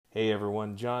Hey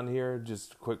everyone, John here.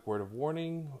 Just a quick word of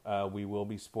warning. We will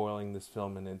be spoiling this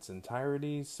film in its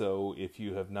entirety, so if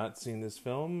you have not seen this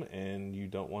film and you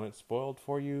don't want it spoiled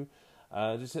for you,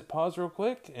 just hit pause real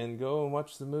quick and go and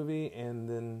watch the movie and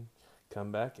then come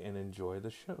back and enjoy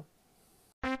the show.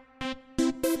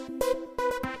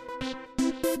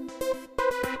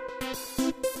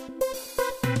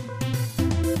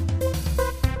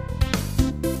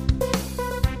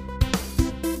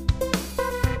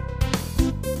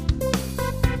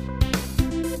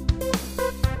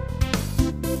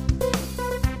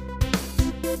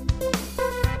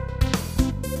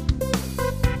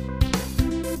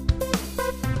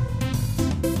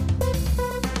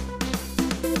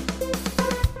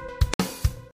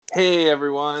 Hey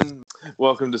everyone,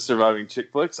 welcome to Surviving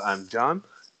Chick Flicks. I'm John.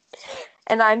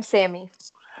 And I'm Sammy.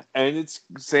 And it's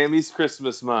Sammy's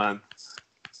Christmas month.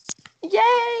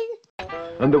 Yay!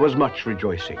 And there was much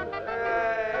rejoicing.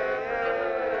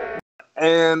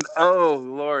 And, oh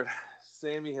Lord,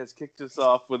 Sammy has kicked us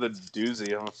off with a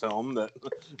doozy of a film that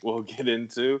we'll get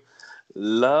into.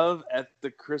 Love at the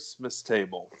Christmas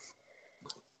Table,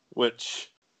 which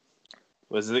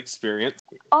was an experience.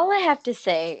 All I have to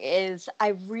say is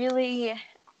I feel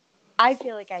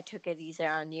like I took it easy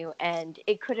on you, and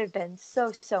it could have been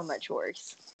so much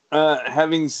worse.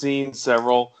 Having seen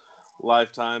several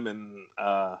Lifetime and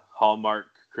Hallmark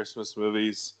Christmas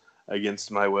movies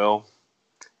against my will,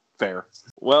 fair.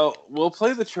 Well, we'll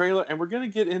play the trailer, and we're going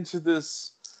to get into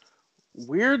this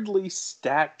weirdly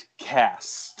stacked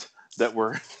cast that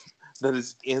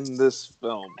is in this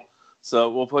film.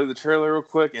 So we'll play the trailer real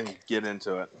quick and get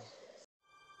into it.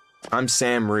 I'm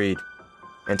Sam Reed,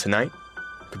 and tonight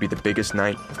could be the biggest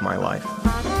night of my life.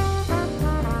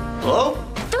 Hello?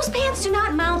 Those pants do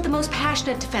not mount the most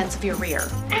passionate defense of your rear.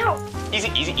 Ow!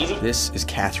 Easy. This is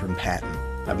Catherine Patton.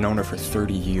 I've known her for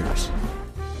 30 years.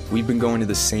 We've been going to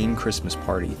the same Christmas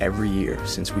party every year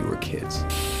since we were kids.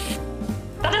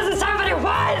 That doesn't sound very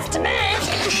wise to me!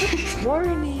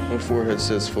 Warning. My forehead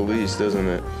says Feliz, doesn't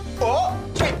it? Oh!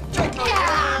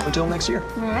 Until next year.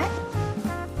 All right.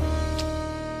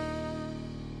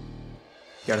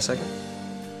 Got a second?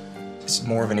 This is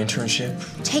more of an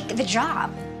internship. Take the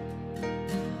job.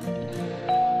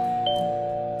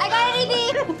 I got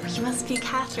anything? You must be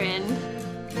Catherine.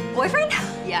 Boyfriend?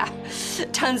 Yeah,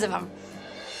 tons of them.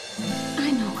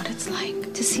 I know what it's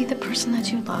like to see the person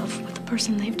that you love with the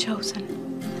person they've chosen.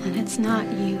 And it's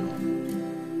not you.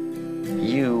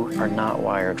 You are not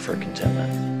wired for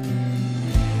contentment.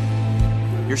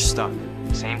 You're stuck.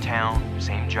 Same town,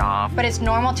 same job. But it's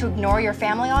normal to ignore your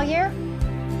family all year?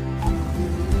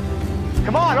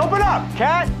 Come on, open up,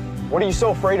 Cat! What are you so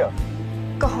afraid of?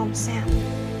 Go home, Sam.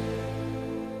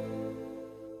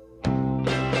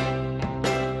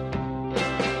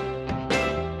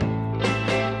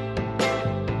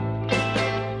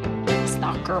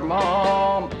 Stalker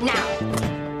mom. Now.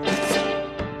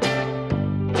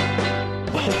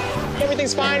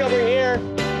 Everything's fine over here.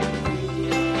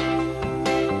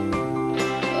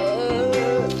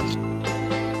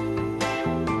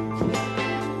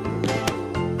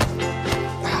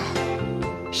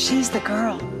 She's the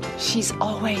girl. She's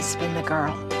always been the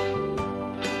girl.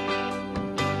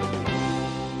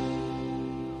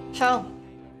 So,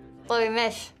 what do we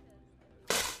miss?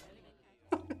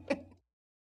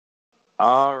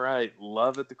 All right,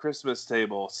 Love at the Christmas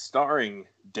Table, starring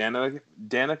Danica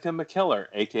McKellar,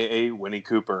 a.k.a. Winnie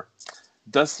Cooper,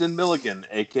 Dustin Milligan,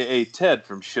 a.k.a. Ted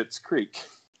from Schitt's Creek,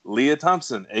 Leah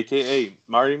Thompson, a.k.a.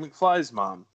 Marty McFly's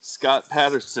mom, Scott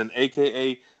Patterson,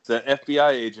 a.k.a. the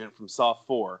FBI agent from Saw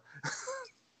 4,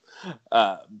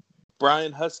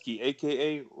 Brian Husky,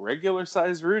 a.k.a. Regular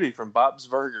Size Rudy from Bob's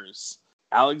Burgers,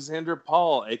 Alexandra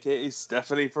Paul, a.k.a.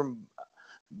 Stephanie from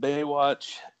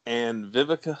Baywatch, and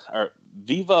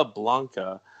Viva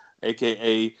Blanca,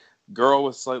 a.k.a. girl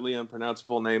with slightly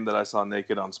unpronounceable name that I saw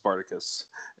naked on Spartacus,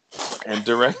 and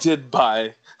directed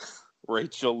by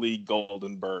Rachel Lee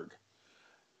Goldenberg.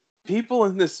 People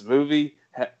in this movie,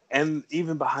 and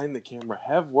even behind the camera,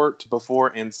 have worked before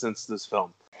and since this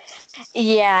film.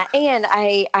 Yeah, and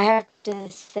I have to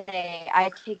say,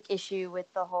 I take issue with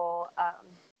the whole,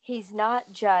 he's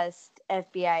not just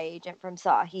FBI agent from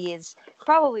Saw. He is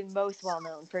probably most well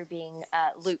known for being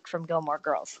Luke from Gilmore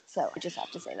Girls. So I just have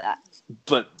to say that.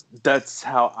 But that's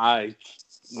how I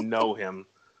know him,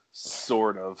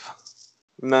 sort of.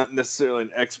 Not necessarily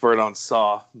an expert on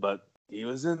Saw, but he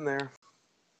was in there.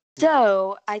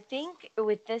 So I think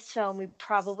with this film, we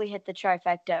probably hit the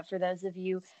trifecta. For those of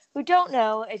you who don't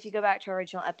know, if you go back to our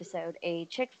original episode, a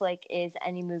chick flick is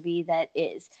any movie that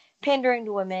is pandering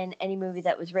to women, any movie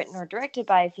that was written or directed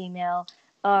by a female,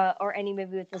 or any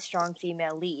movie with a strong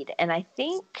female lead. And I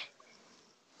think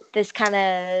this kind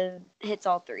of hits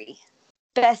all three.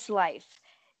 Best life.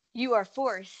 You are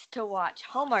forced to watch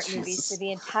Hallmark movies for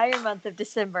the entire month of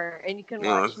December, and you can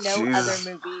watch no other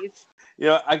movies.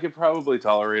 Yeah, I could probably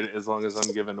tolerate it as long as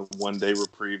I'm given a 1-day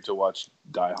reprieve to watch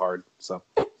Die Hard. So,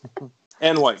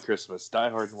 and White Christmas. Die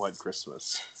Hard and White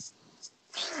Christmas.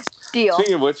 Deal.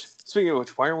 Speaking of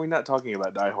which, why are we not talking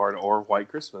about Die Hard or White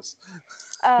Christmas?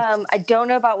 I don't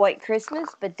know about White Christmas,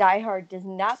 but Die Hard does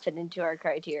not fit into our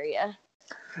criteria.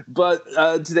 But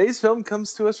today's film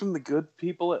comes to us from the good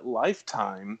people at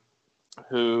Lifetime,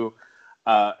 who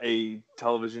a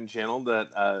television channel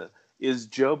that is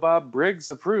Joe Bob Briggs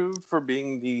approved for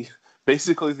being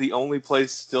basically the only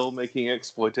place still making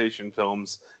exploitation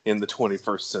films in the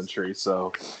 21st century.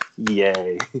 So,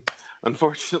 yay.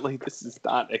 Unfortunately, this is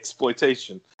not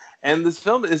exploitation. And this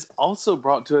film is also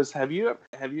brought to us. Have you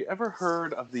ever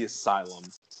heard of The Asylum?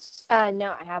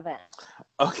 No, I haven't.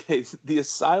 Okay, The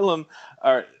Asylum.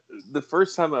 The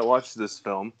first time I watched this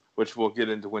film, which we'll get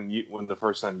into when the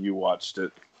first time you watched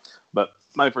it, but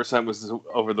my first time was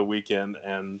over the weekend,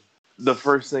 and the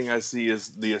first thing I see is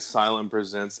The Asylum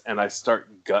Presents, and I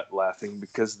start gut laughing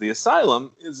because The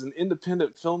Asylum is an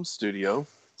independent film studio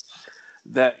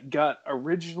that got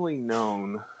originally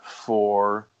known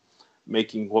for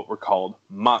making what were called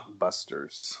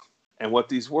mockbusters. And what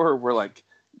these were like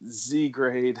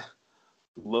Z-grade,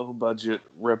 low-budget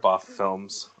rip-off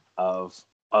films of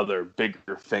other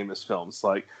bigger famous films.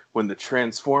 Like when the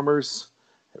Transformers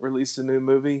released a new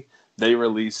movie, they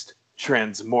released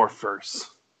Transmorphers.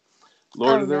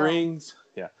 Lord of the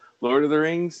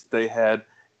Rings, they had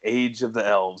Age of the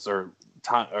Elves or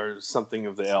something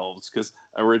of the Elves, because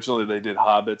originally they did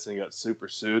Hobbits and got super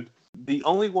sued. The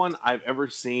only one I've ever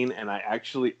seen and I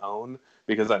actually own,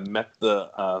 because I met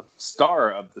the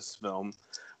star of this film,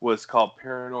 was called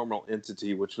Paranormal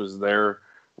Entity, which was their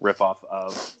ripoff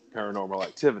of Paranormal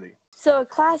Activity. So a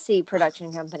classy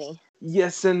production company.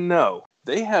 Yes and no.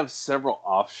 They have several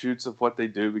offshoots of what they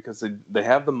do, because they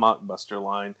have the mockbuster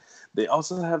line. They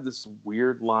also have this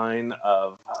weird line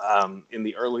of, in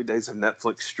the early days of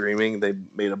Netflix streaming, they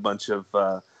made a bunch of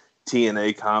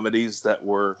TNA comedies that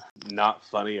were not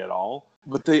funny at all.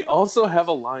 But they also have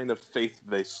a line of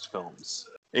faith-based films,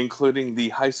 including the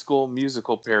High School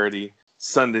Musical parody,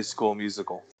 Sunday School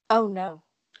Musical. Oh, no.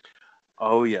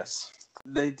 Oh, yes.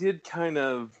 They did kind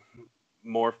of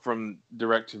more from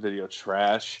direct-to-video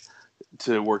trash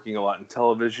to working a lot in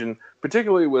television,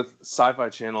 particularly with Sci-Fi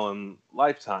Channel and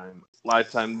Lifetime.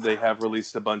 Lifetime, they have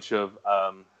released a bunch of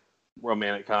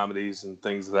romantic comedies and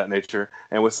things of that nature.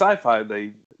 And with Sci-Fi,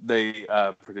 they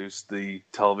produced the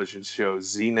television show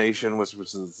Z Nation, which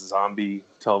was a zombie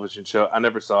television show. I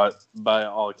never saw it. By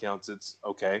all accounts, it's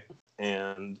okay.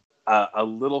 And a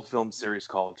little film series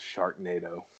called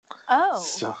Sharknado. Oh.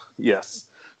 So, yes.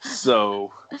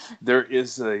 So there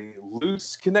is a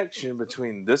loose connection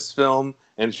between this film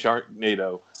and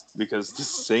Sharknado, because the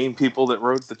same people that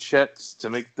wrote the checks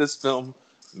to make this film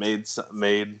made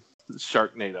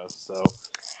Sharknado. So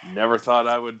never thought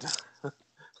I would.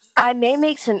 I may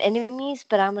make some enemies,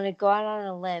 but I'm going to go out on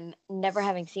a limb, never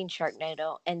having seen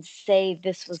Sharknado, and say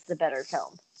this was the better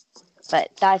film.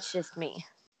 But that's just me.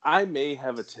 I may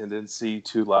have a tendency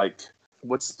to like,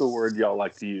 what's the word y'all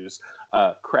like to use?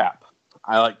 Crap.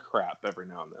 I like crap every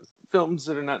now and then. Films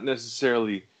that are not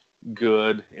necessarily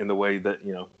good in the way that,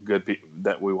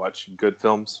 that we watch good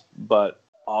films, but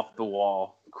off the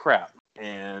wall crap.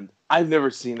 And I've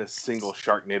never seen a single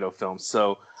Sharknado film,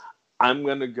 so I'm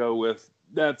going to go with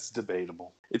that's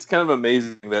debatable. It's kind of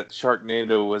amazing that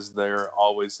Sharknado was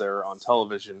always there on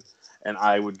television, and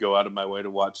I would go out of my way to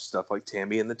watch stuff like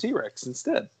Tammy and the T-Rex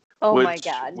instead. Oh my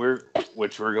God.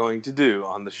 Which we're going to do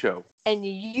on the show. And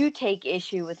you take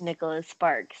issue with Nicholas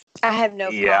Sparks. I have no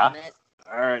comment.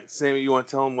 All right, Sammy, you want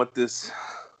to tell them what this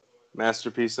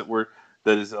masterpiece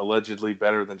that is allegedly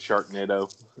better than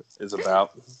Sharknado is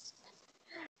about?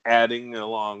 Adding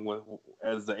along with,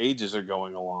 as the ages are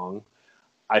going along,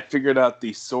 I figured out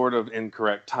the sort of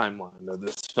incorrect timeline of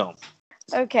this film.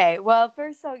 Okay, well,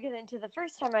 first I'll get into the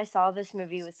first time I saw this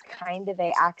movie was kind of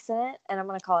an accident, and I'm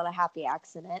going to call it a happy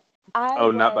accident.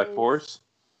 Not by force?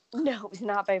 No, it was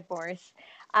not by force.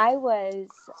 I was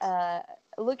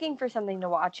looking for something to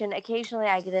watch, and occasionally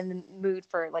I get in the mood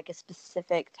for like a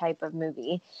specific type of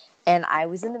movie, and I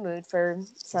was in the mood for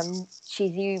some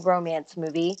cheesy romance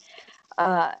movie,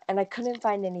 and I couldn't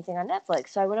find anything on Netflix,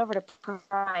 so I went over to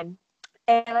Prime,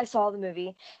 and I saw the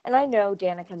movie, and I know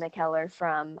Danica McKellar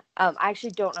from, I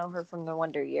actually don't know her from The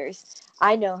Wonder Years.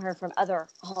 I know her from other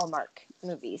Hallmark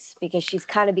movies, because she's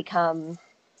kind of become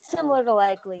similar to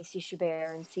like Lacey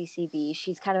Chabert and CCB.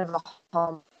 She's kind of a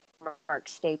Hallmark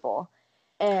staple.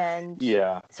 And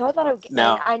Yeah. so I thought,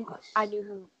 Now, and I knew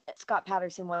who Scott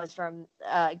Patterson was from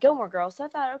Gilmore Girls, so I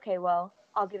thought, okay, well,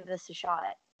 I'll give this a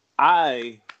shot.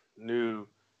 I knew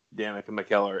Danica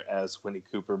McKellar as Winnie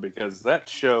Cooper because that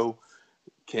show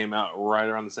came out right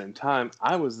around the same time.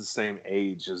 I was the same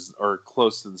age or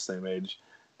close to the same age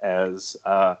as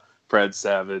Fred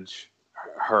Savage,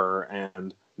 her,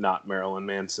 and not Marilyn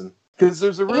Manson. Because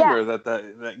there's a rumor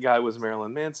that guy was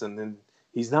Marilyn Manson, and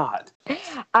he's not.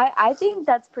 I think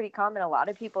that's pretty common. A lot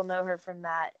of people know her from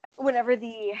that. Whenever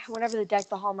the Deck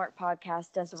the Hallmark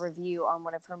podcast does a review on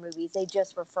one of her movies, they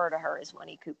just refer to her as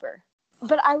Winnie Cooper.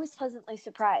 But I was pleasantly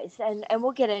surprised, and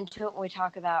we'll get into it when we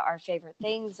talk about our favorite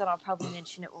things, and I'll probably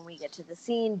mention it when we get to the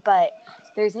scene, but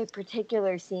there's a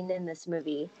particular scene in this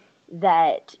movie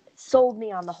that sold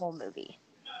me on the whole movie.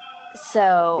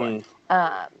 So,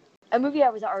 a movie I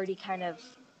was already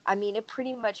it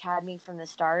pretty much had me from the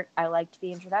start. I liked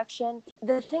the introduction.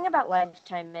 The thing about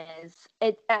Lifetime is,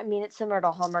 it's similar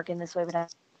to Hallmark in this way,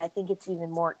 but I think it's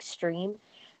even more extreme.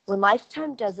 When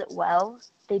Lifetime does it well,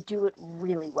 they do it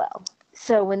really well.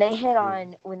 So when they hit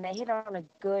on a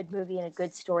good movie and a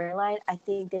good storyline, I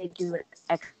think they do an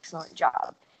excellent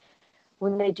job.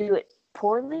 When they do it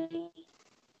poorly,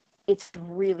 it's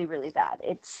really, really bad.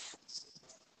 It's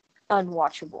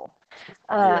unwatchable.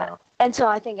 And so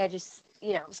I think I just,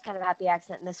 was kind of a happy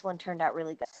accident, and this one turned out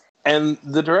really good. And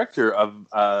the director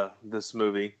of this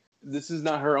movie, this is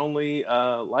not her only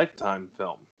Lifetime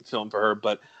film for her,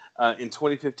 but in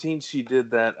 2015 she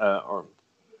did that,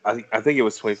 I think it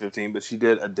was 2015, but she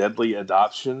did A Deadly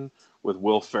Adoption with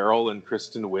Will Ferrell and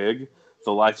Kristen Wiig,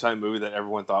 the Lifetime movie that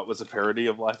everyone thought was a parody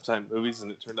of Lifetime movies,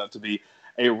 and it turned out to be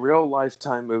a real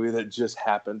Lifetime movie that just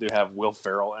happened to have Will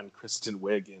Ferrell and Kristen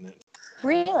Wiig in it.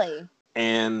 Really?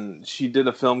 And she did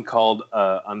a film called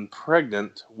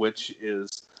Unpregnant, which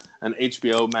is an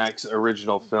HBO Max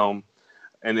original film,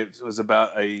 and it was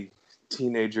about a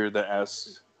teenager that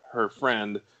asked her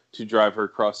friend to drive her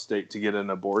across state to get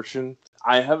an abortion.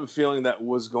 I have a feeling that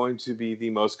was going to be the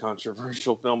most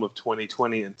controversial film of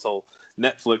 2020 until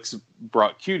Netflix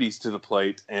brought Cuties to the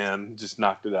plate and just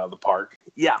knocked it out of the park.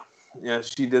 Yeah,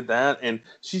 she did that. And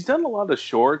she's done a lot of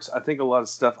shorts. I think a lot of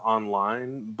stuff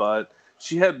online, but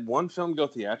she had one film go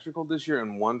theatrical this year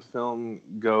and one film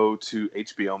go to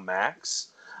HBO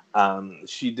Max.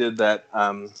 She did that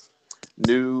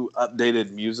new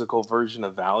updated musical version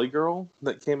of Valley Girl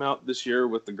that came out this year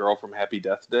with the girl from Happy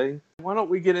Death Day. Why don't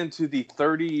we get into the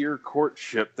 30-year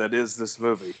courtship that is this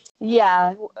movie?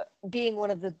 Yeah, being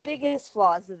one of the biggest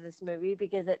flaws of this movie,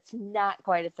 because it's not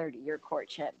quite a 30-year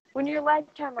courtship. When you're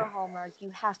Lifetime or Hallmark,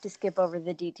 you have to skip over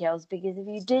the details, because if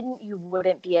you didn't, you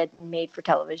wouldn't be a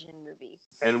made-for-television movie.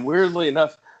 And weirdly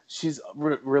enough, she's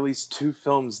released 2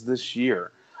 films this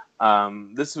year.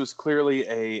 This was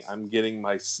clearly I'm getting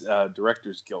my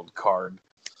Directors Guild card.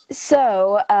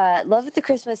 So, Love at the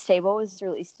Christmas Table was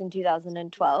released in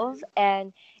 2012,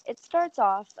 and it starts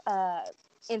off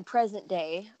in present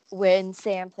day when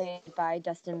Sam, played by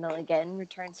Dustin Milligan,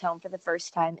 returns home for the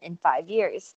first time in 5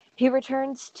 years. He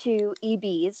returns to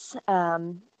EB's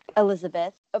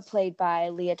Elizabeth, played by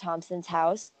Leah Thompson's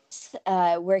house,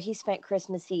 where he spent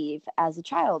Christmas Eve as a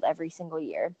child every single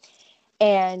year.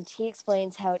 And he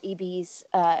explains how at EB's,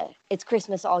 it's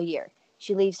Christmas all year.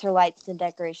 She leaves her lights and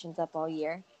decorations up all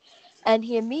year. And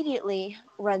he immediately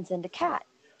runs into Kat,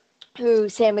 who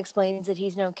Sam explains that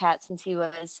he's known Kat since he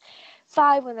was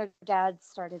 5 when their dad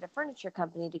started a furniture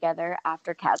company together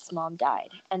after Kat's mom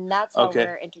died. And that's how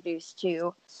we're introduced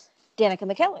to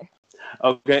Danica McKellar.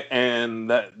 Okay, and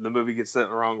the movie gets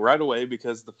that wrong right away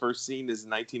because the first scene is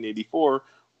 1984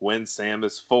 when Sam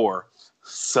is 4.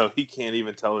 So he can't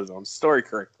even tell his own story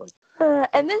correctly.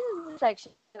 And this is the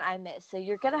section I missed. So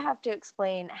you're gonna have to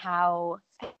explain how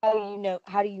do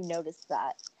you notice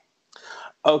that?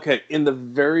 Okay, in the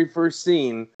very first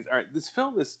scene, all right, this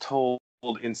film is told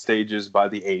in stages by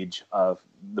the age of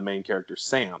the main character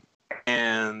Sam,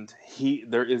 and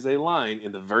there is a line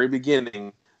in the very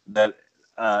beginning that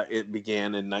it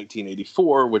began in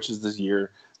 1984, which is the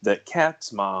year that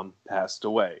Kat's mom passed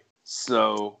away.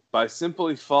 So, by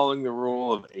simply following the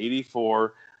rule of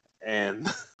 84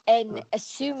 and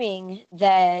assuming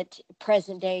that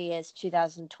present day is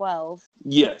 2012,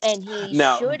 yes, and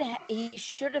he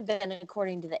should have been,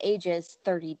 according to the ages,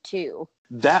 32.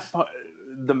 That part,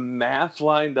 the math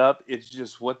lined up. It's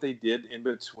just what they did in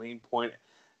between point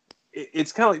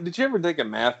it's kind of like, did you ever take a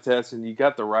math test and you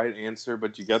got the right answer,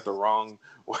 but you got the wrong,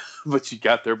 but you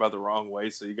got there by the wrong way,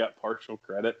 so you got partial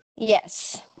credit?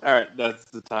 Yes. All right, that's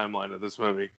the timeline of this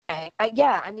movie.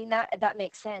 Yeah, I mean, that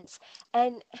makes sense.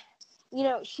 And,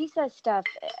 she says stuff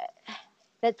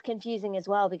that's confusing as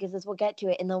well, because as we'll get to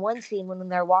it, in the one scene when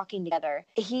they're walking together,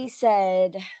 he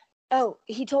said... Oh,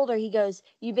 he told her, he goes,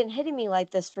 "You've been hitting me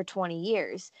like this for 20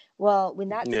 years. Well, when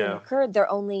that scene occurred,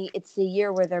 it's the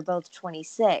year where they're both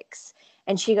 26.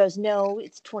 And she goes, "No,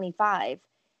 it's 25,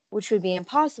 which would be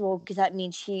impossible because that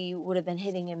means she would have been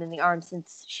hitting him in the arm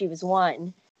since she was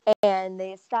 1. And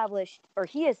he established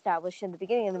in the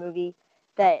beginning of the movie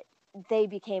that they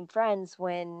became friends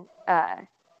when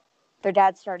their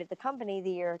dad started the company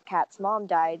the year Kat's mom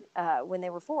died, when they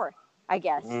were 4, I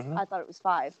guess. Mm-hmm. I thought it was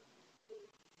 5.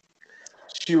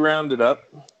 She rounded up.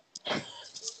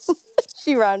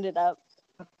 She rounded up.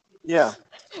 Yeah.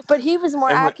 But he was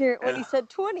more accurate when he said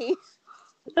 20.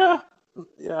 Yeah.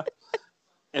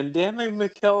 And Dana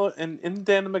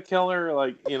McKellar,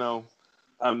 like,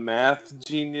 a math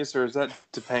genius, or is that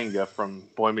Topanga from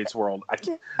Boy Meets World?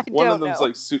 One of them's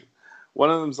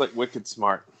like wicked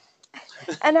smart.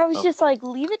 And I was just like,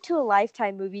 leave it to a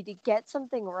Lifetime movie to get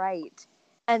something right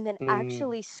and then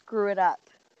actually screw it up.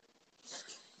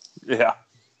 Yeah.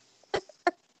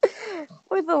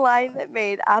 With a line that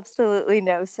made absolutely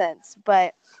no sense.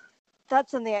 But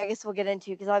that's something I guess we'll get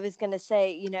into, because I was going to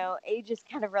say, age is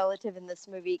kind of relative in this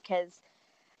movie, because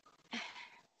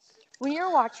when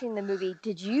you're watching the movie,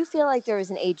 did you feel like there was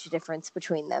an age difference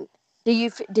between them? Did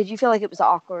you feel like it was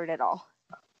awkward at all?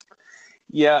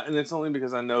 Yeah, and it's only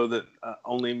because I know that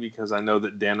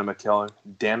Danica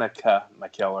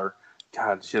McKellar,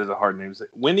 God, she has a hard name.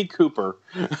 Winnie Cooper.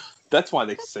 That's why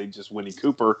they say just Winnie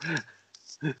Cooper.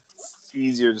 It's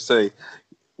easier to say.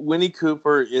 Winnie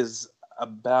Cooper is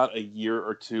about a year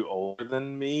or 2 older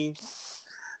than me,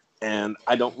 and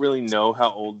I don't really know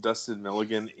how old Dustin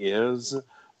Milligan is,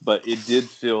 but it did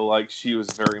feel like she was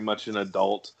very much an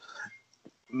adult,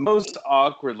 most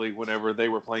awkwardly whenever they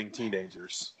were playing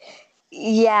teenagers.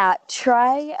 Yeah,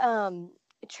 try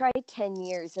 10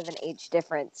 years of an age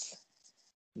difference.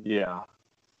 Yeah.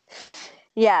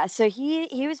 Yeah, so he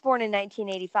was born in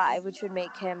 1985, which would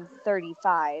make him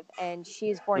 35, and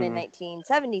she's born in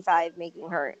 1975, making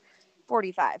her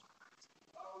 45.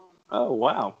 Oh,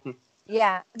 wow.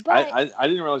 Yeah, but I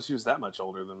didn't realize she was that much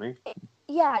older than me.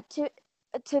 Yeah, to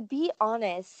be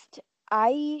honest,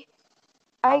 I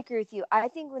agree with you. I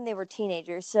think when they were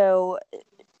teenagers, so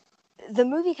the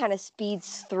movie kind of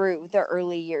speeds through their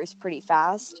early years pretty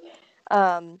fast.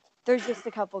 There's just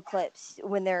a couple clips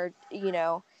when they're,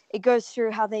 it goes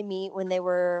through how they meet when they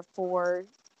were 4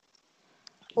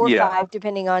 or 5,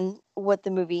 depending on what the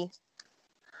movie.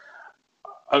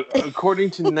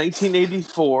 According to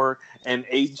 1984 and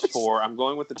age 4, I'm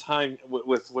going with the time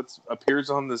with what appears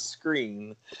on the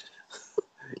screen.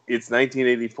 It's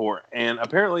 1984, and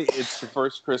apparently it's the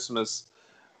first Christmas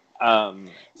to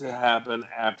happen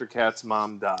after Kat's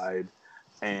mom died,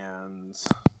 and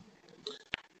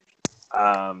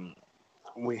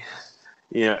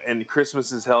and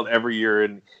Christmas is held every year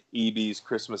in E.B.'s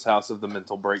Christmas House of the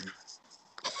Mental Break.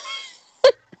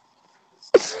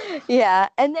 Yeah,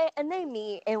 and they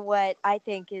meet in what I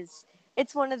think it's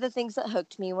one of the things that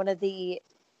hooked me. One of the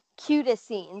cutest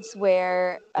scenes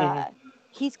where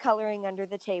he's coloring under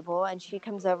the table and she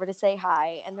comes over to say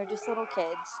hi, and they're just little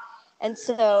kids, and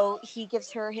so he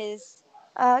gives her his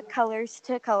colors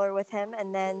to color with him,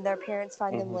 and then their parents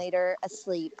find them later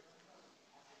asleep.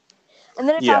 And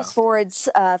then it fast forwards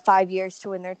 5 years to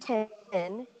when they're 10,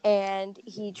 and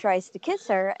he tries to kiss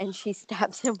her, and she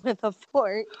stabs him with a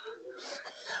fork.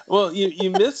 Well,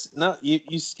 you missed. No,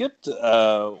 you skipped.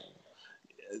 No,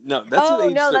 that's at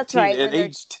age 13. That's right.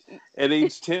 At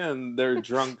age 10, they're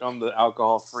drunk on the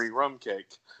alcohol-free rum cake.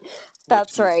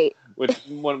 That's right. Which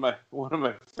one of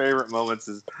my favorite moments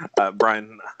is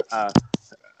Brian,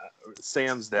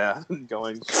 Sam's dad,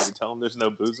 going, "Should we tell him there's no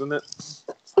booze in it?"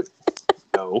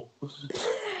 No.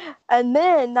 And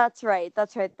then that's right.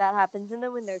 That happens. And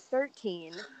then when they're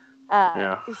 13.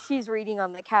 She's reading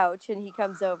on the couch, and he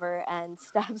comes over and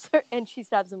stabs her, and she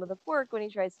stabs him with a fork when he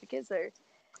tries to kiss her.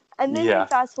 And then we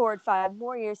fast forward 5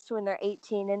 more years to when they're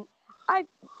 18, and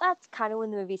that's kind of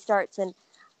when the movie starts. And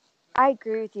I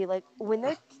agree with you. Like, when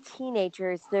they're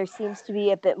teenagers, there seems to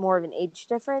be a bit more of an age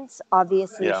difference.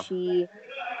 Obviously, she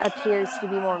appears to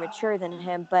be more mature than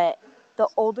him, but the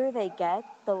older they get,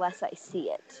 the less I see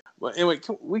it. Well, anyway,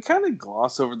 can we kind of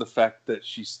gloss over the fact that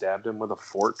she stabbed him with a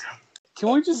fork?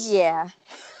 Can we just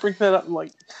bring that up?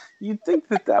 Like, you'd think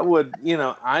that would,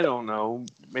 I don't know,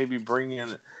 maybe bring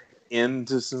in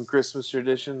into some Christmas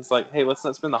traditions. Like, hey, let's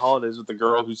not spend the holidays with the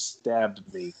girl who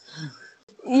stabbed me.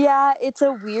 Yeah, it's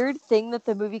a weird thing that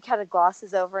the movie kind of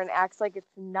glosses over and acts like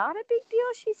it's not a big deal.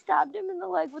 She stabbed him in the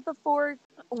leg with a fork,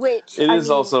 which It is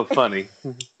also funny.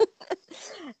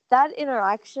 That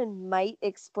interaction might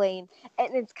explain,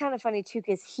 and it's kind of funny too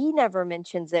because he never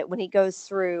mentions it when he goes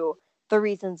through the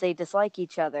reasons they dislike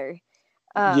each other.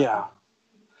 Yeah.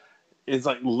 It's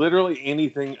like literally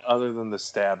anything other than the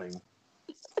stabbing.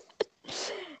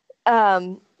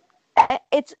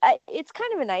 It's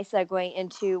kind of a nice segue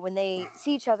into when they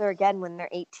see each other again when they're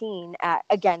 18 at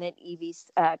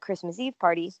Evie's Christmas Eve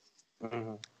party.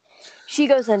 Mm-hmm. She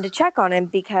goes in to check on him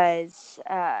because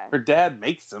her dad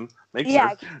makes her.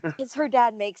 Because her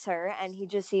dad makes her, and he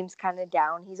just seems kind of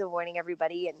down. He's avoiding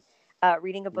everybody and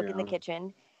reading a book in the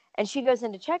kitchen. And she goes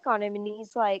in to check on him, and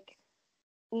he's like,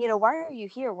 why are you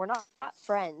here? We're not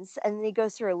friends. And then he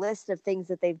goes through a list of things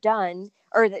that they've done,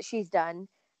 or that she's done.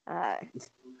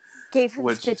 Gave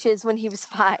him stitches when he was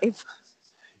 5.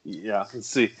 Yeah, let's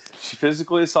see. She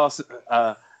physically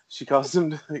she caused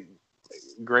him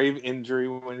grave injury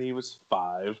when he was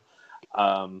 5.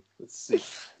 Let's see.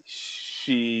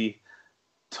 She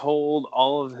told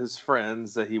all of his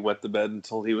friends that he wet the bed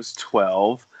until he was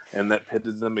 12, and that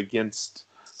pitted them against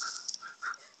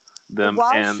them.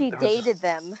 While she dated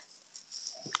them.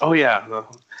 Oh, yeah.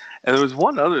 And there was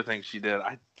one other thing she did.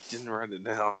 I didn't write it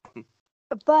down.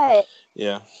 But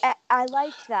yeah, I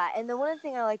liked that. And the one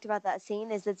thing I liked about that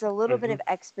scene is it's a little bit of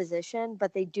exposition,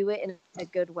 but they do it in a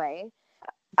good way.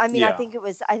 I mean, I think it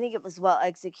was well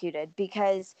executed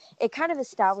because it kind of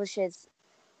establishes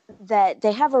that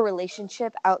they have a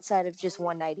relationship outside of just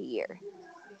one night a year.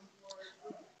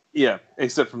 Yeah,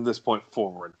 except from this point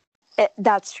forward.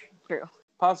 That's true.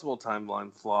 Possible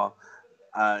timeline flaw.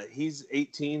 He's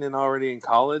 18 and already in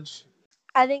college.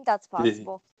 I think that's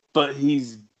possible. But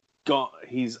he's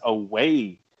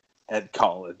away at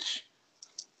college.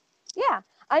 Yeah.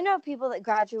 I know people that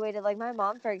graduated, like my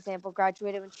mom, for example,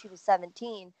 graduated when she was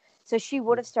 17. So she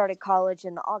would have started college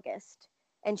in August,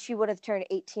 and she would have turned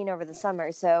 18 over the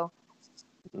summer. So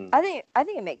I think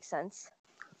it makes sense.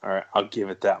 All right, I'll give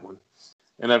it that one.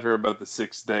 And after about the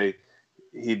 6th day,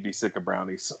 he'd be sick of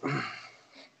brownies.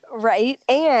 Right.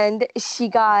 And she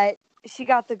got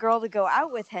the girl to go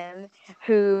out with him,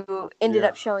 who ended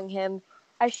up showing him,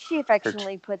 as she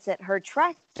affectionately puts it, her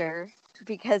tractor,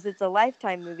 because it's a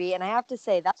Lifetime movie. And I have to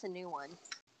say, that's a new one.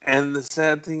 And the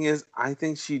sad thing is, I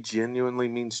think she genuinely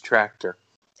means tractor.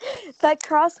 That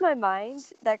crossed my mind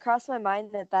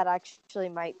that actually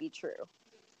might be true.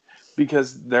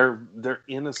 Because they're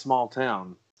in a small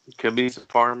town. Could be some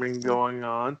farming going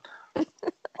on.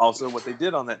 Also, what they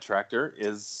did on that tractor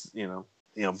is,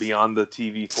 beyond the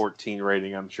TV-14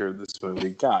 rating I'm sure this movie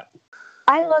got.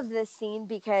 I love this scene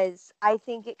because I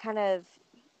think it kind of,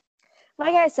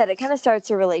 like I said, it kind of starts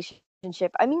a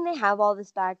relationship. I mean, they have all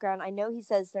this background. I know he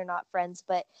says they're not friends,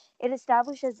 but it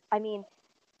establishes,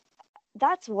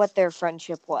 that's what their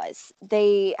friendship was.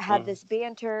 They had this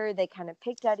banter. They kind of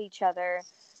picked at each other,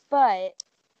 but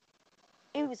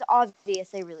it was obvious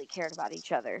they really cared about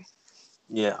each other.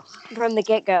 Yeah. From the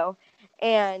get-go.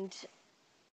 And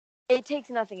it takes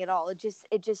nothing at all. It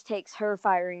just takes her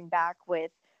firing back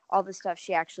with all the stuff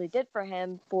she actually did for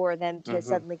him for them to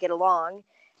suddenly get along.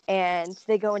 And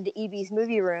they go into Evie's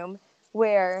movie room,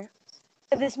 where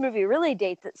this movie really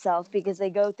dates itself because they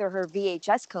go through her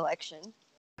VHS collection.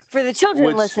 For the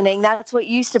children listening, that's what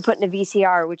you used to put in a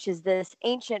VCR, which is this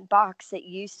ancient box that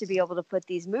you used to be able to put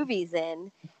these movies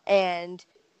in and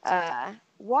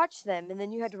watch them, and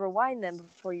then you had to rewind them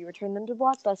before you return them to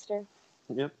Blockbuster.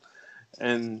 Yep.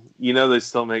 And they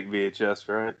still make VHS,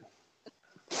 right?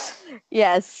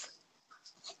 Yes.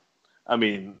 I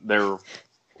mean, they're,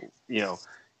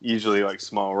 usually like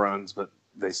small runs, but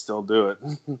they still do it.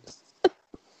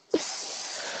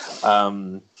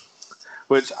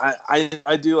 Which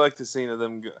I do like the scene of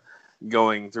them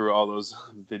going through all those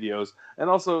videos and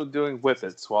also doing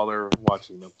whippets while they're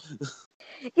watching them.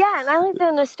 Yeah, and I like the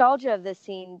nostalgia of this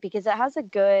scene because it has a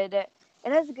good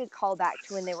callback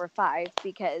to when they were 5,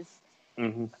 because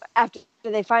after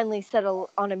they finally settle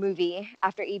on a movie,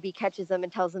 after Evie catches them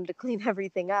and tells them to clean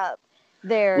everything up,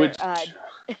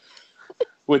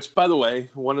 which, by the way,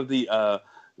 one of the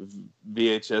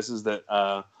VHSs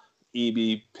that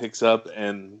Evie picks up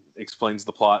and explains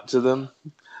the plot to them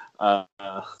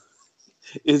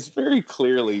is very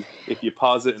clearly, if you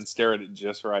pause it and stare at it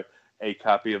just right, a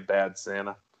copy of Bad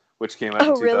Santa, which came out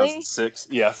in 2006.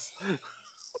 Really? Yes.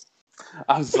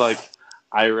 I was like,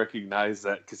 I recognize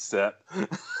that cassette.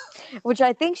 Which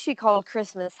I think she called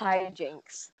Christmas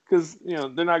Hijinks. Because,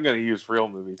 they're not going to use real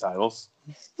movie titles.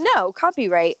 No,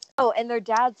 copyright. Oh, and their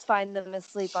dads find them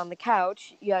asleep on the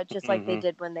couch. Yeah, just like they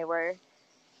did when they were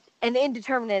an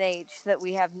indeterminate age that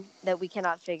we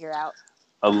cannot figure out.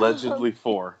 Allegedly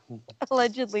 4.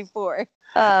 Allegedly 4.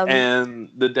 And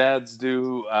the dads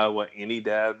do what any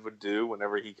dad would do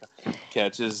whenever he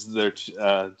catches their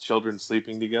children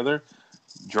sleeping together: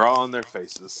 draw on their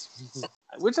faces.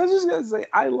 Which I just gotta say,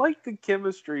 I like the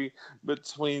chemistry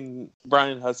between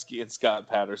Brian Husky and Scott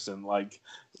Patterson. Like,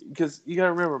 because you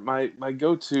gotta remember, my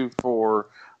go-to for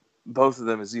both of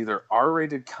them is either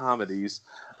R-rated comedies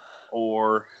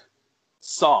or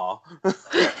Saw.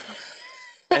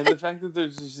 And the fact that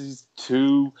there's just these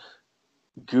two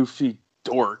goofy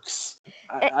dorks,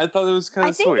 I thought it was kind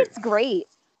of sweet. I think it's great.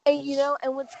 And,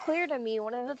 and what's clear to me,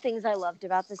 one of the things I loved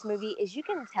about this movie is you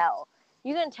can tell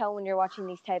when you're watching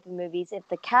these type of movies if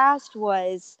the cast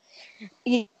was,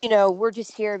 we're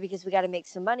just here because we got to make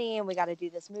some money and we got to do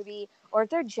this movie, or if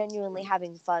they're genuinely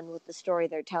having fun with the story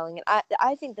they're telling. And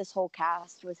I think this whole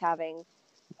cast was having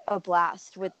a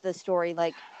blast with the story.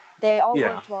 Like, they all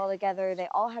worked well together. They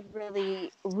all had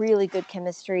really, really good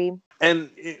chemistry. And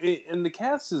the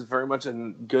cast is very much a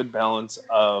good balance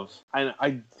of,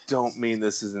 I don't mean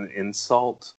this as an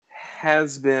insult,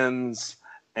 has-beens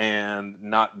and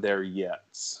not there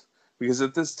yets. Because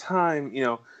at this time,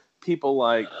 people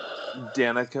like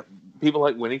Danica, people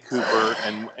like Winnie Cooper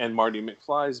and Marty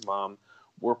McFly's mom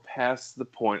were past the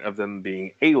point of them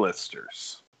being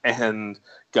A-listers. And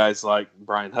guys like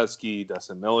Brian Husky,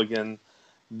 Dustin Milligan,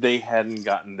 they hadn't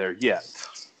gotten there yet.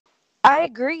 I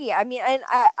agree. I mean,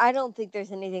 I don't think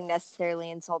there's anything necessarily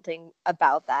insulting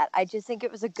about that. I just think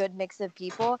it was a good mix of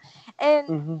people.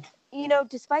 And,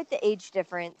 despite the age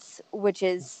difference, which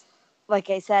is, like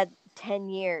I said, 10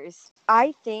 years,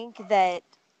 I think that,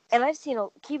 and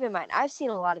keep in mind, I've seen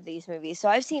a lot of these movies. So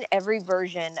I've seen every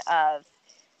version of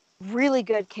really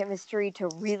good chemistry to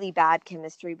really bad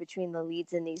chemistry between the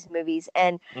leads in these movies.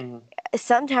 And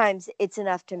sometimes it's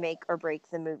enough to make or break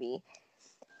the movie.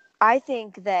 I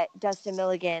think that Dustin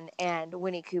Milligan and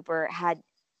Winnie Cooper had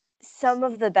some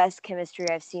of the best chemistry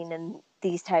I've seen in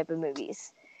these type of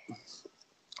movies.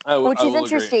 Which is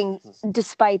interesting,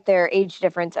 despite their age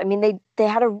difference. I mean, they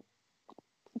had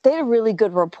a really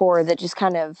good rapport that just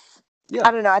kind of, I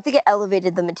don't know, I think it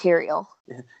elevated the material.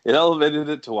 It elevated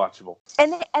it to watchable.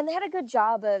 And they did a good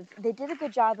job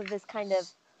of this kind of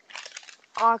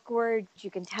awkward, you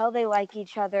can tell they like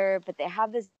each other, but they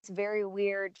have this very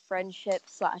weird friendship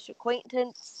 /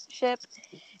 acquaintanceship,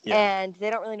 and they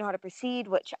don't really know how to proceed,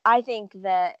 which I think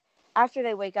that after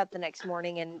they wake up the next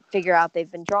morning and figure out they've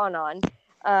been drawn on,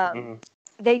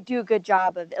 they do a good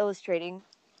job of illustrating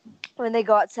when they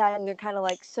go outside and they're kind of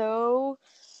like, so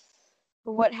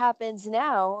what happens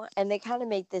now? And they kind of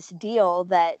make this deal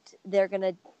that they're going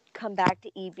to come back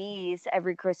to EB's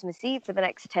every Christmas Eve for the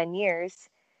next 10 years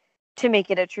to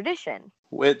make it a tradition.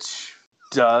 Which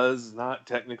does not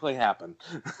technically happen.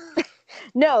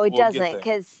 No, it doesn't,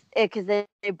 because they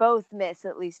both miss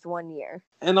at least 1 year.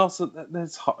 And also,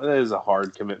 that is a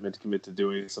hard commitment to commit to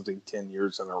doing something 10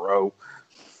 years in a row.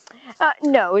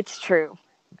 No, it's true.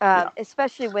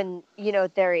 Especially when,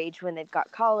 at their age, when they've got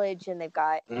college and they've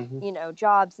got,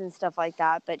 jobs and stuff like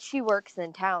that. But she works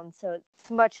in town, so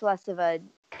it's much less of a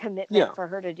commitment for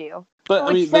her to do.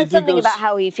 But which says something about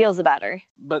how he feels about her.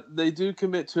 But they do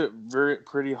commit to it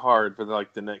pretty hard for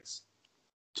like the next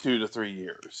 2 to 3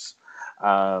 years.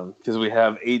 Because we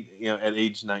have at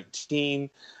age 19,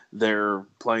 they're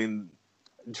playing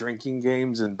drinking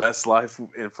games and Best Life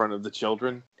in front of the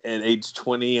children. At age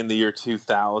 20, in the year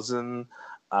 2000,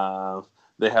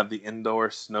 they have the indoor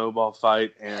snowball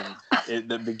fight, and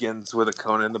that begins with a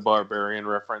Conan the Barbarian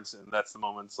reference, and that's the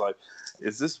moment it's like,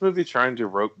 is this movie trying to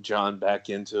rope John back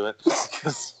into it?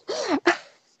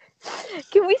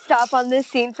 Can we stop on this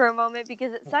scene for a moment?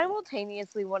 Because it's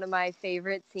simultaneously one of my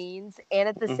favorite scenes, and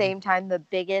at the same time the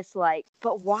biggest,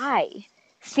 but why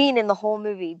scene in the whole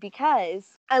movie,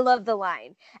 because I love the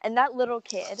line. And that little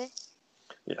kid,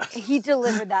 he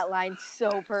delivered that line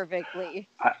so perfectly.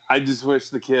 I just wish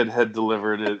the kid had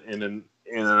delivered it in an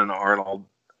Arnold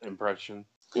impression.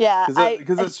 Yeah.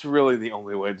 Because that's really the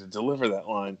only way to deliver that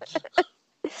line.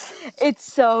 It's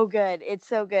so good. It's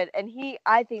so good. And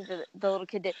I think that the little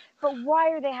kid did. But why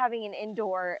are they having an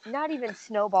indoor, not even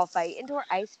snowball fight, indoor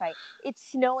ice fight? It's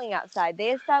snowing outside.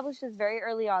 They established this very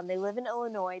early on. They live in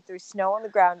Illinois. There's snow on the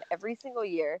ground every single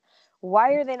year.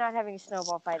 Why are they not having a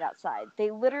snowball fight outside?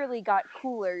 They literally got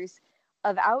coolers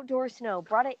of outdoor snow,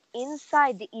 brought it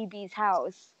inside the EB's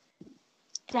house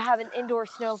to have an indoor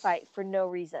snow fight for no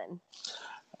reason.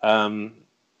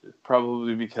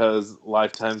 Probably because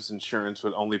Lifetime's insurance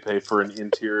would only pay for an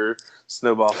interior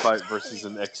snowball fight versus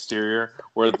an exterior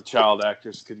where the child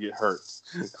actors could get hurt.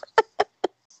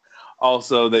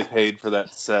 Also, they paid for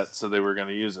that set, so they were going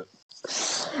to use it.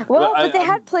 Well, but they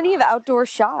had plenty of outdoor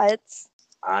shots.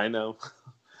 I know.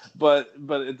 But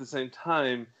at the same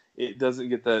time, it doesn't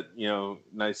get that,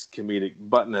 nice comedic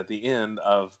button at the end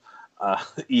of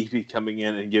Evie coming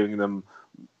in and giving them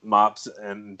mops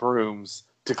and brooms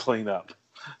to clean up.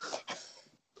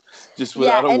 Just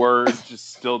without a word,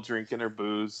 just still drinking her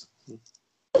booze.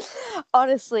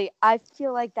 Honestly, I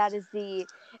feel like that is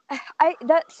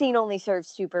that scene only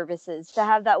serves two purposes: to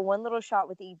have that one little shot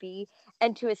with EB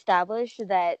and to establish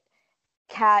that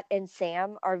Kat and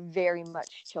Sam are very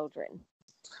much children,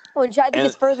 which I think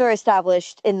is further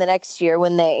established in the next year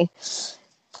when they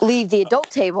leave the adult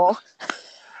table.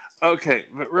 Okay,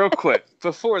 but real quick,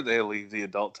 before they leave the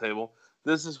adult table,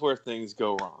 this is where things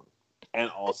go wrong,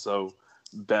 and also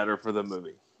better for the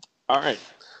movie. All right,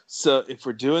 so if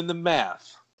we're doing the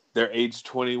math, they're age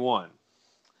 21,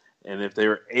 and if they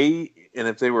were 8, and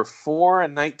if they were 4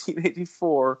 in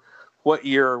 1984, what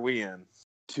year are we in?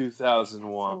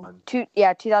 2001.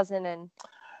 2000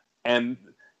 and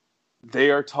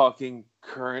they are talking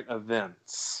current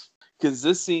events, because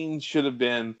this scene should have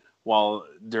been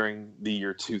during the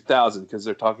year 2000, because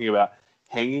they're talking about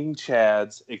hanging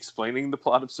chads, explaining the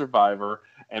plot of Survivor,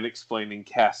 and explaining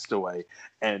Castaway,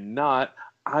 and not,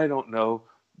 I don't know,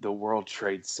 the World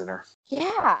Trade Center.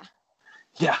 Yeah.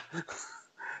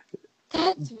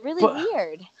 That's really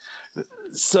weird.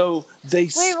 So they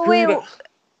screwed up.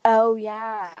 Oh,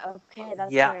 yeah. Okay,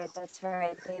 that's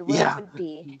right. They would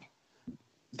be.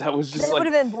 That was just they would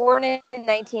have been born in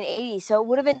 1980, so it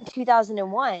would have been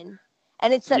 2001.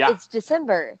 And it's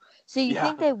December. So you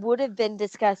think they would have been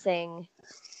discussing...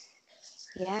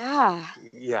 Yeah.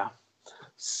 Yeah.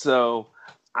 So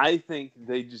I think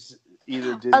they just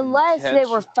either didn't Unless they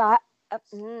were 5...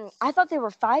 I thought they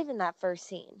were 5 in that first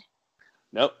scene.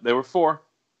 Nope, they were 4.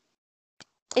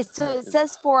 It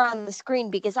says 4 on the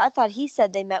screen because I thought he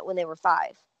said they met when they were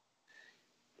 5.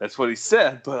 That's what he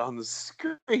said, but on the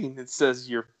screen it says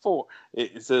you're 4.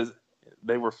 It says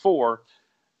they were 4,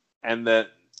 and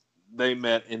that they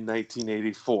met in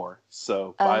 1984.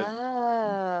 So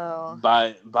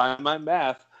by my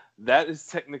math, that is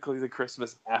technically the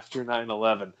Christmas after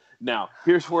 9/11. Now,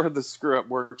 here's where the screw up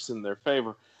works in their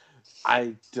favor.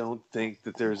 I don't think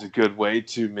that there's a good way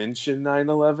to mention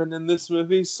 9/11 in this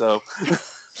movie, so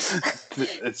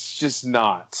it's just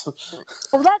not.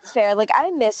 Well, that's fair. Like,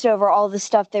 I missed over all the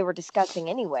stuff they were discussing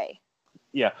anyway.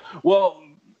 Yeah. Well,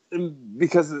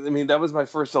 because, that was my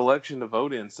first election to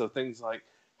vote in, so things like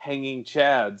hanging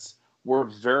chads were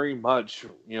very much,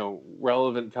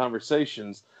 relevant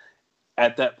conversations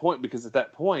at that point, because at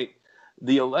that point,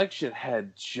 the election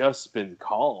had just been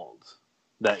called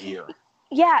that year.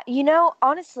 Yeah,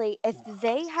 honestly, if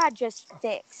they had just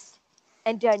fixed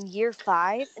and done year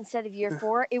 5 instead of year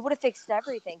 4, it would have fixed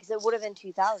everything because it would have been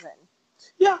 2000.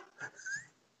 Yeah.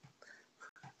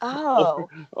 Oh.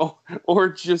 Or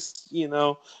just,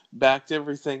 backed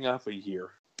everything up a year.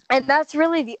 And that's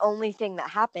really the only thing that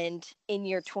happened in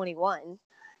year 21.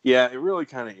 Yeah, it really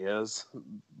kind of is.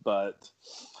 But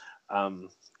I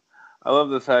love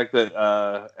the fact that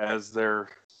as they're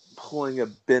pulling a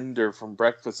bender from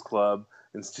Breakfast Club,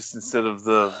 it's just instead of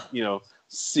the,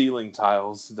 ceiling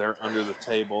tiles, they're under the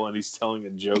table, and he's telling a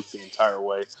joke the entire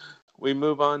way. We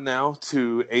move on now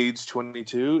to age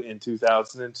 22 in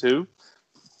 2002,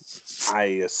 I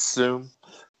assume.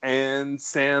 And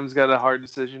Sam's got a hard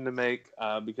decision to make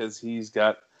because he's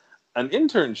got an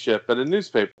internship at a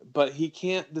newspaper. But he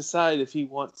can't decide if he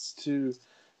wants to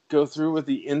go through with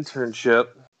the internship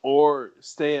or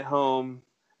stay at home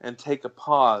and take a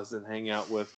pause and hang out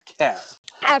with Kat.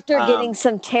 After getting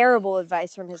some terrible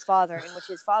advice from his father, in which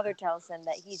his father tells him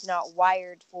that he's not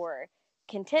wired for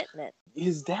contentment.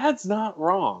 His dad's not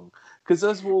wrong, because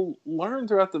as we'll learn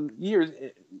throughout the years,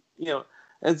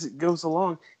 as it goes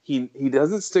along, he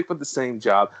doesn't stick with the same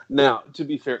job. Now, to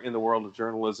be fair, in the world of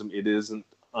journalism, it isn't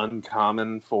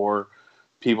uncommon for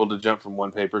people to jump from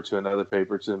one paper to another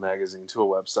paper to a magazine to a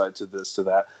website to this to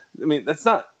that. That's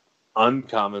not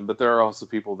uncommon, but there are also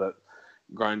people that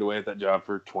grind away at that job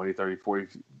for 20, 30,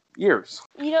 40 years.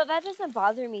 That doesn't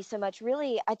bother me so much.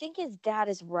 Really, I think his dad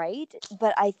is right,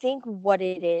 but I think what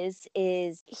it is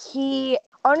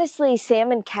honestly,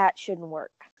 Sam and Kat shouldn't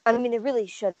work. They really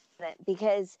shouldn't,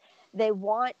 because they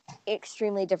want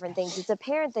extremely different things. It's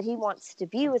apparent that he wants to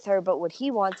be with her, but what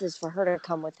he wants is for her to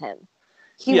come with him.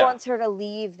 He wants her to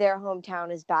leave their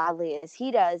hometown as badly as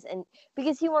he does, and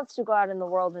because he wants to go out in the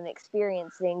world and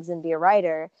experience things and be a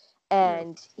writer.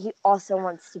 And he also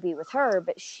wants to be with her,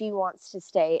 but she wants to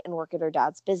stay and work at her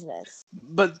dad's business.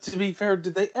 But to be fair,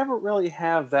 did they ever really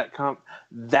have that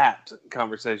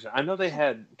conversation? I know they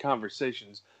had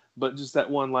conversations, but just that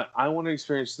one, like, I want to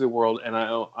experience the world, and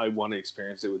I want to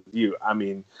experience it with you. I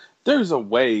mean, there's a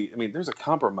way. I mean, there's a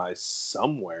compromise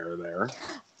somewhere there.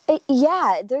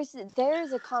 Yeah, there's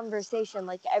a conversation,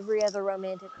 like every other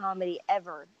romantic comedy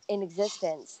ever in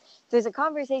existence. There's a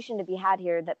conversation to be had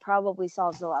here that probably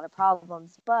solves a lot of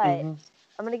problems, but I'm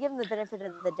going to give them the benefit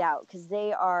of the doubt because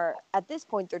they are, at this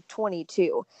point, they're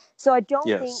 22. So I don't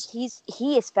think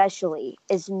he especially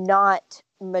is not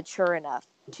mature enough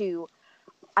to,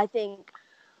 I think,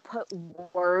 put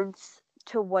words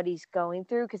to what he's going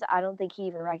through, because I don't think he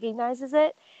even recognizes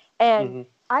it. And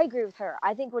I agree with her.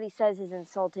 I think what he says is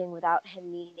insulting without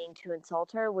him meaning to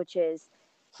insult her, which is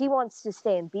he wants to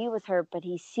stay and be with her, but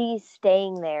he sees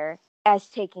staying there as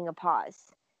taking a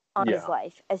pause on his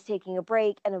life, as taking a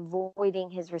break and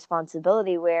avoiding his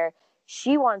responsibility, where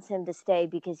she wants him to stay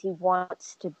because he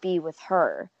wants to be with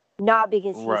her, not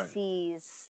because he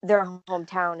sees their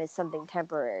hometown as something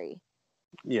temporary.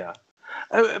 Yeah.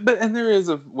 And there is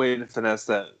a way to finesse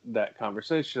that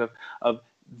conversation of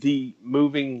the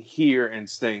moving here and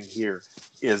staying here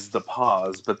is the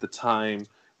pause, but the time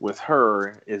with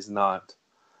her is not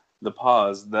the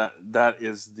pause. That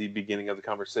is the beginning of the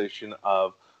conversation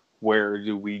of where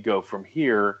do we go from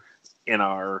here in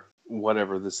our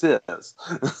whatever this is.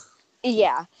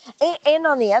 Yeah. And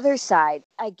on the other side,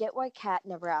 I get why Kat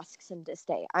never asks him to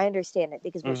stay. I understand it,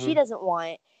 because what she doesn't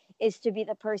want is to be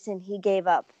the person he gave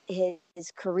up his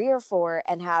career for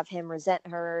and have him resent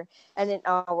her and it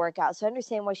not work out. So I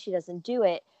understand why she doesn't do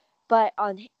it. But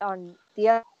on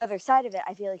the other side of it,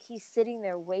 I feel like he's sitting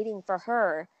there waiting for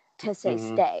her to say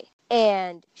stay.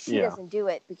 And she doesn't do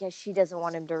it because she doesn't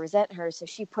want him to resent her. So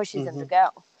she pushes him to go.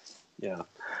 Yeah.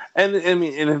 And I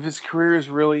mean, and if his career is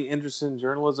really interested in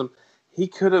journalism, he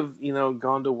could have,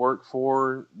 gone to work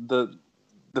for the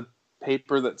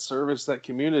paper that serviced that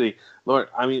community. Lord,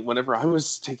 I mean, whenever I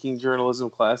was taking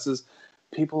journalism classes,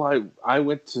 people I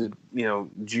went to,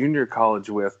 junior college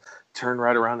with turned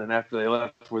right around, and after they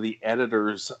left were the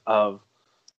editors of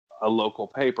a local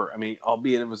paper. I mean,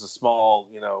 albeit it was a small,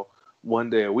 1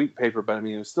 day a week paper, but I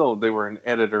mean, still, they were an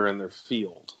editor in their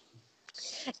field.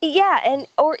 Yeah,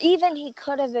 or even he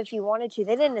could have if he wanted to.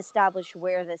 They didn't establish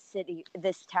where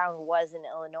this town was in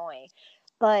Illinois,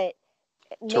 but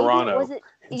maybe Toronto. it wasn't,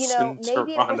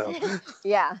 maybe Toronto. it wasn't,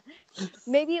 yeah,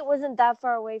 maybe it wasn't that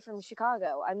far away from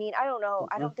Chicago. I mean, I don't know.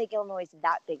 I don't think Illinois is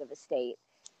that big of a state.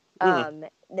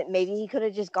 That maybe he could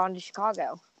have just gone to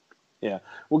Chicago. Yeah,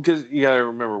 well, because you got to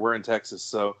remember, we're in Texas,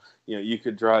 so you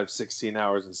could drive 16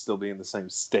 hours and still be in the same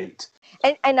state.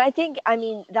 And I think, I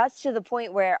mean, that's to the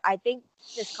point where I think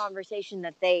this conversation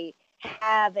that they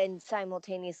have and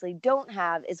simultaneously don't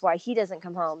have is why he doesn't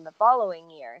come home the following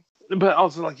year. But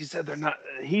also, like you said,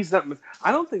 he's not,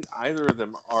 I don't think either of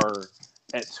them are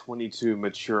at 22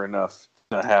 mature enough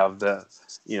to have that,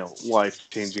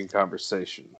 life-changing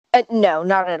conversation. No,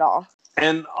 not at all.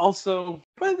 And also,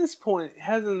 by this point,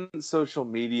 hasn't social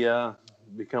media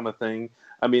become a thing?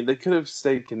 I mean, they could have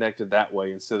stayed connected that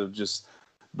way instead of just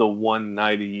the one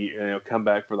night a year, come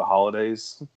back for the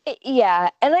holidays. Yeah,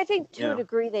 and I think to a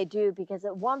degree they do, because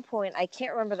at one point, I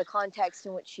can't remember the context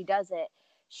in which she does it,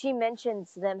 she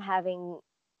mentions them having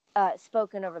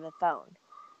spoken over the phone.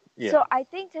 Yeah. So I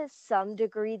think to some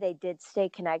degree they did stay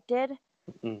connected.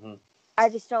 Mm-hmm. I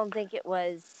just don't think it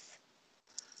was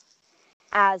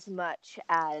as much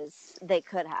as they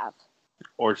could have.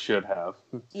 Or should have.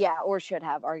 Yeah, or should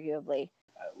have, arguably.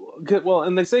 Well,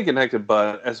 and they say connected,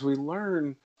 but as we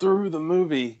learn through the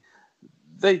movie,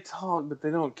 they talk, but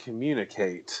they don't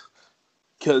communicate.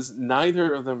 Because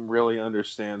neither of them really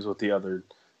understands what the other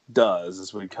does,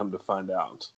 as we come to find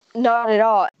out. Not at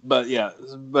all. But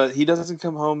he doesn't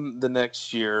come home the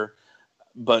next year,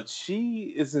 but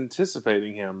she is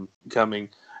anticipating him coming.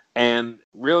 And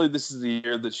really, this is the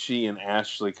year that she and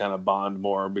Ashley kind of bond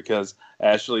more, because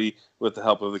Ashley, with the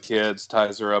help of the kids,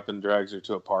 ties her up and drags her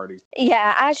to a party.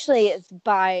 Yeah, Ashley is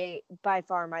by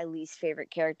far my least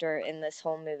favorite character in this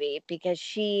whole movie, because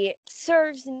she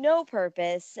serves no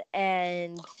purpose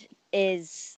and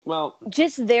is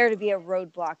just there to be a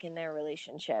roadblock in their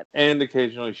relationship. And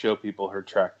occasionally show people her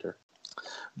tractor.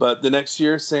 But the next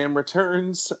year, Sam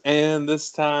returns, and this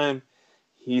time,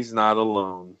 he's not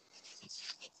alone.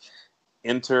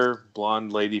 Enter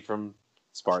blonde lady from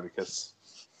Spartacus.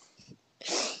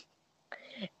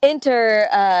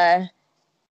 Enter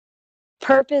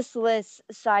purposeless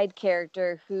side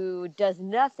character who does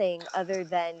nothing other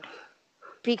than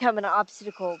become an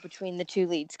obstacle between the two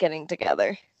leads getting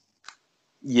together.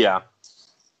 Yeah.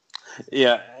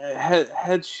 Yeah.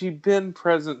 Had she been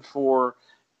present for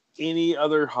any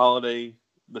other holiday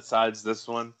besides this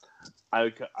one, I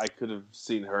could have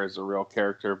seen her as a real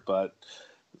character, but,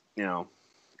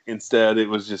 instead it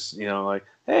was just, like,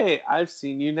 hey, I've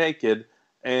seen you naked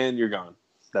and you're gone.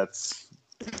 That's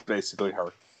basically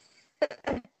her.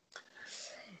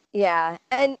 Yeah.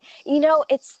 And,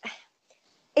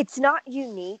 it's not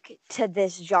unique to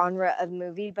this genre of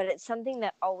movie, but it's something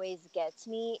that always gets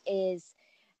me is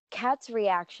Kat's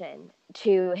reaction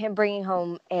to him bringing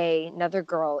home another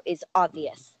girl is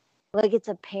obvious. Like, it's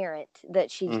apparent that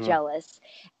she's jealous.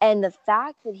 And the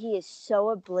fact that he is so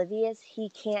oblivious he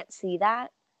can't see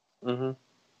that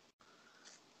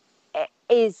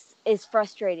is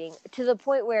frustrating, to the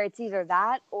point where it's either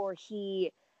that or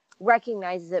he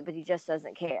recognizes it but he just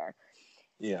doesn't care.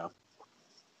 Yeah.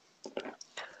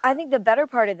 I think the better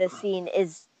part of this scene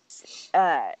is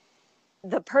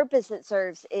the purpose it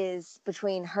serves is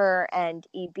between her and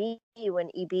EB when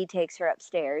EB takes her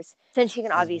upstairs, since she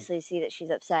can obviously see that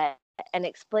she's upset, and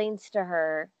explains to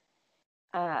her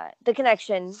the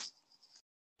connection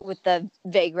with the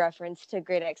vague reference to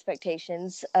Great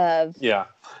Expectations of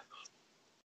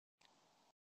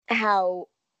how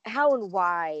and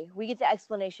why. We get the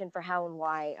explanation for how and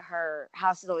why her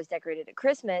house is always decorated at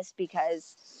Christmas,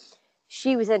 because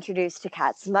she was introduced to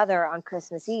Kat's mother on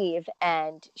Christmas Eve,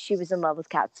 and she was in love with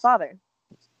Kat's father.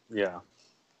 Yeah.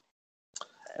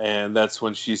 And that's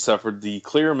when she suffered the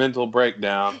clear mental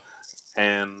breakdown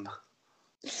and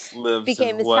lives became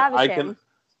in Miss what Havisham. I can...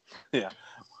 Yeah.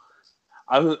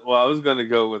 I was going to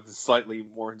go with the slightly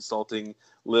more insulting,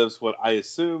 lives what I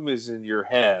assume is in your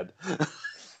head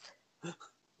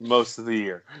most of the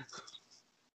year.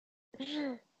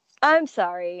 I'm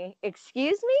sorry.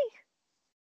 Excuse me?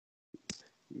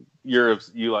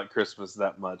 You like Christmas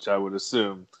that much, I would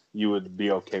assume you would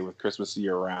be okay with Christmas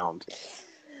year round.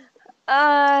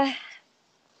 I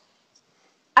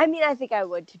mean, I think I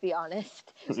would, to be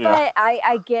honest. Yeah. But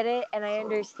I get it, and I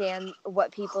understand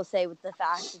what people say with the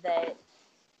fact that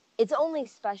it's only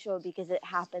special because it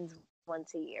happens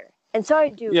once a year. And so I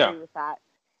do agree with that.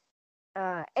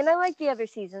 And I like the other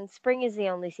seasons. Spring is the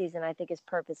only season I think is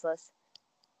purposeless.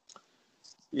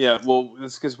 Yeah, well,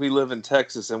 it's because we live in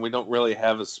Texas and we don't really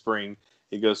have a spring.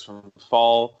 It goes from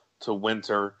fall to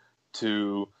winter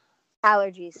to...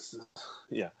 allergies.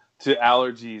 Yeah, to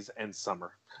allergies and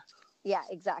summer. Yeah,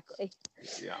 exactly.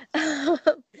 Yeah.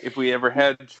 If we ever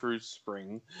had true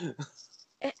spring,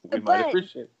 we might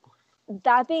appreciate it.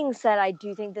 That being said, I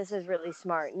do think this is really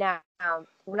smart. Now,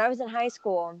 when I was in high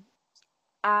school,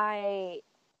 our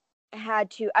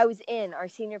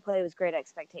senior play was Great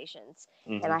Expectations,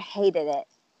 and I hated it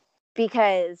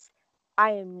because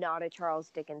I am not a Charles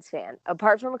Dickens fan.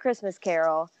 Apart from A Christmas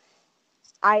Carol,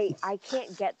 I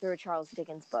can't get through a Charles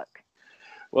Dickens book.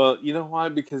 Well, you know why?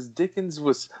 Because Dickens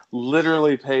was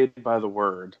literally paid by the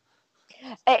word.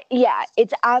 Yeah,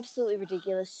 it's absolutely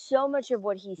ridiculous. So much of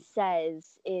what he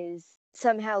says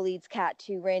somehow leads Kat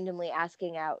to randomly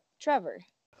asking out Trevor.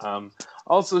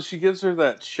 Also, she gives her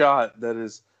that shot that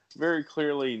is very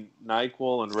clearly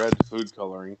NyQuil and red food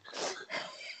coloring.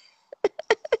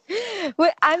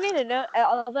 Well, I made a note,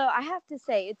 although I have to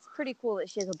say, it's pretty cool that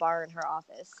she has a bar in her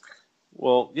office.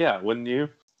 Well, yeah, wouldn't you?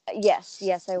 Yes,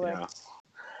 I would.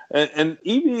 Yeah. And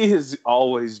Evie is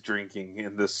always drinking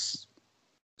in this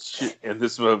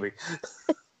movie.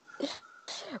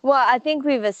 Well, I think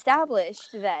we've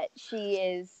established that she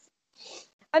is...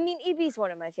 I mean, Evie's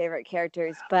one of my favorite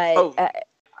characters, but...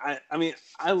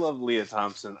 I love Leah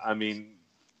Thompson. I mean,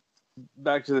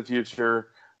 Back to the Future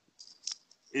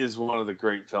is one of the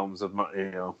great films of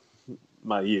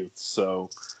my youth. So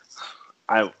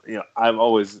I've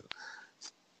always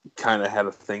kind of had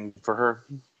a thing for her,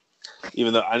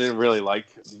 even though I didn't really like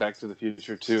Back to the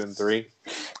Future 2 and 3.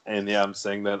 And yeah, I'm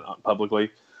saying that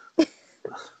publicly.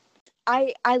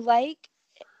 I like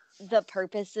the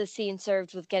purpose this scene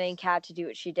served with getting Kat to do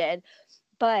what she did,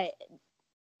 but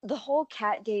the whole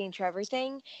Kat dating Trevor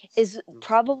thing is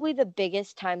probably the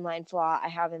biggest timeline flaw I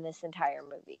have in this entire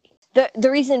movie.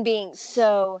 The reason being,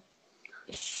 so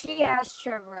she asks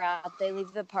Trevor out, they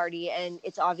leave the party, and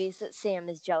it's obvious that Sam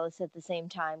is jealous at the same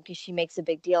time because she makes a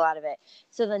big deal out of it.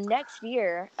 So the next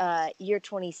year, year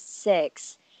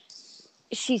 26,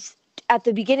 she's at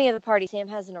the beginning of the party. Sam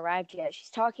hasn't arrived yet. She's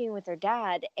talking with her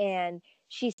dad, and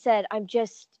she said, I'm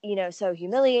just, so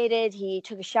humiliated. He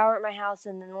took a shower at my house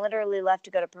and then literally left to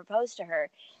go to propose to her.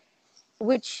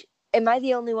 Which, am I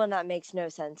the only one that makes no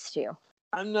sense to?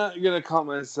 I'm not going to call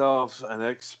myself an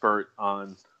expert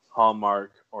on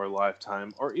Hallmark or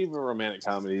Lifetime or even romantic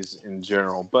comedies in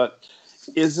general, but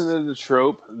isn't it a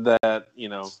trope that,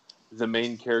 the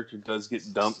main character does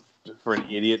get dumped for an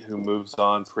idiot who moves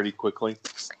on pretty quickly.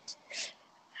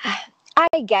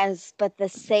 I guess, but the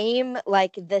same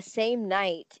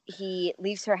night he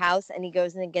leaves her house and he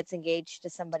goes and gets engaged to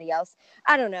somebody else.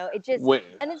 I don't know. It just,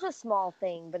 and it's a small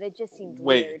thing, but it just seemed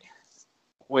weird.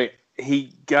 Wait,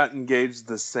 he got engaged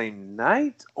the same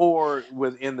night or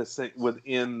within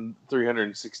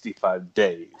 365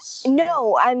 days?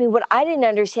 No, I mean, what I didn't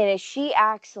understand is she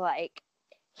acts like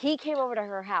he came over to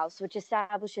her house, which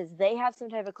establishes they have some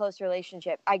type of close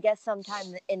relationship, I guess sometime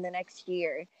in the next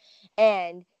year,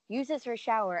 and uses her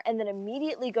shower, and then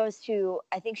immediately goes to,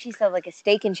 I think she said like a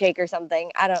Steak and Shake or something,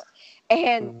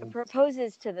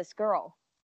 proposes to this girl.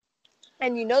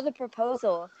 And the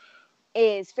proposal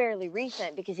is fairly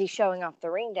recent because he's showing off the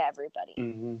ring to everybody.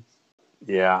 Mm-hmm.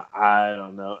 Yeah, I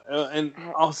don't know. And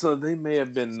also, they may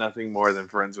have been nothing more than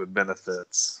friends with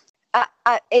benefits.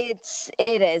 It's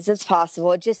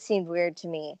possible. It just seemed weird to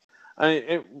me.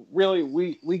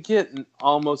 We get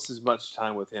almost as much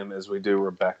time with him as we do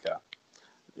Rebecca.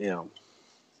 No,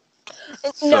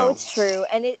 it's true,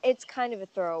 and it's kind of a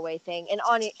throwaway thing, and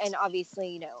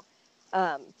obviously,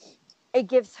 it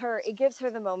gives her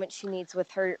the moment she needs with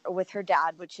her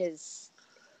dad, which is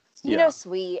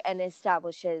sweet, and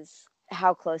establishes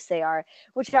how close they are,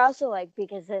 which I also like,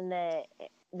 because in the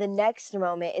next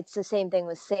moment it's the same thing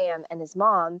with Sam and his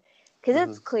mom, because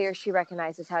it's clear she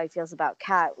recognizes how he feels about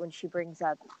Kat when she brings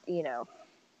up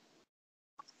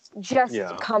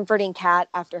comforting Kat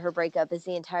after her breakup is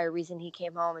the entire reason he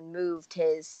came home and moved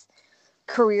his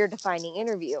career-defining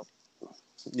interview.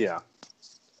 Yeah.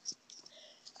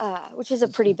 Which is a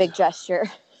pretty big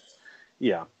gesture.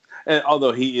 Yeah. And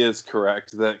although he is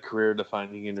correct that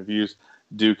career-defining interviews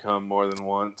do come more than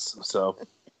once, so...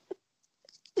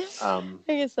 I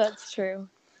guess that's true.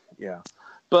 Yeah.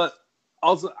 But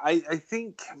also, I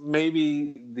think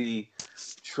maybe the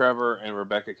Trevor and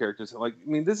Rebecca characters,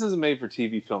 this is a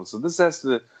made-for-TV film, so this has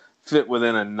to fit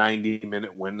within a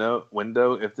 90-minute window.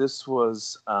 If this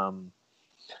was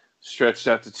stretched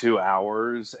out to 2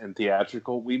 hours and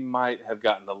theatrical, we might have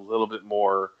gotten a little bit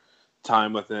more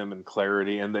time with them and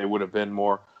clarity, and they would have been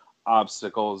more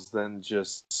obstacles than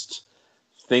just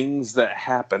things that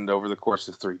happened over the course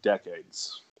of 3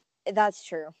 decades. That's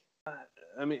true.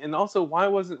 And also, why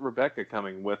wasn't Rebecca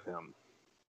coming with him?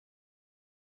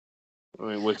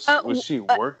 Was she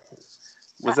working?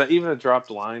 Was that even a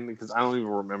dropped line? Because I don't even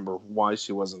remember why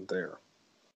she wasn't there.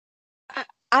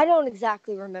 I don't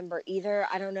exactly remember either.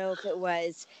 I don't know if it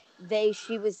was they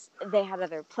had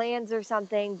other plans or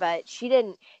something, but she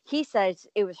didn't. He says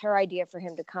it was her idea for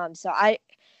him to come. So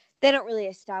they don't really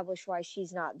establish why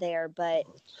she's not there, but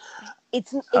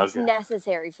it's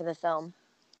necessary for the film.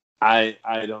 I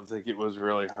don't think it was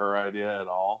really her idea at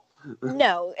all.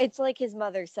 No, it's like his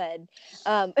mother said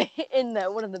in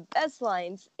one of the best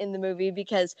lines in the movie,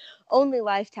 because only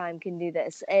Lifetime can do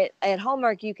this. At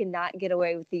Hallmark, you cannot get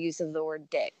away with the use of the word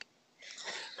dick.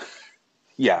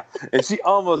 Yeah, and she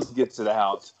almost gets it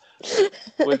out,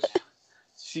 which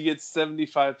she gets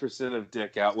 75% of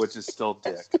dick out, which is still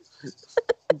dick.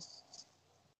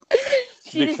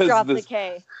 She just dropped the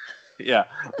K. Yeah,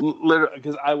 literally,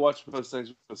 because I watch most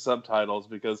things with subtitles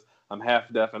because I'm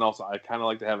half deaf, and also I kind of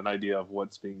like to have an idea of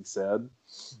what's being said,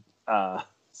 so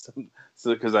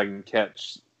because I can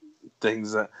catch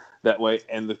things that way.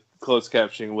 And the closed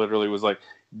captioning literally was like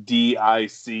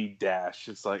DIC dash.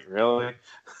 It's like, really?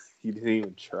 You didn't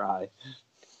even try.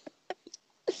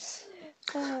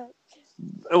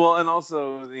 Well, and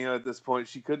also, at this point,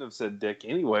 she couldn't have said dick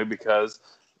anyway because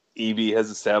EB has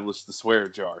established the swear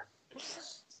jar.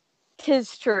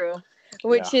 'Tis true,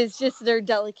 which is just their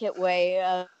delicate way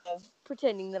of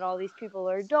pretending that all these people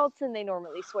are adults and they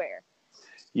normally swear.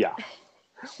 Yeah.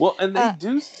 Well, and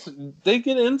they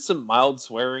get in some mild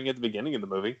swearing at the beginning of the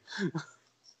movie.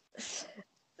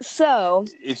 So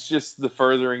it's just the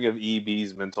furthering of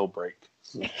EB's mental break.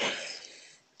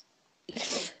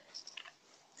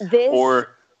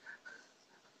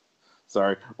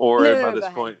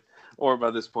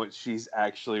 By this point, she's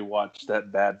actually watched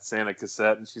that Bad Santa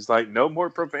cassette, and she's like, no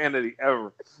more profanity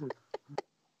ever.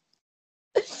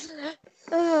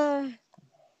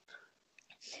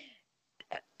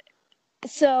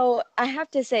 So I have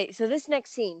to say, this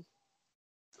next scene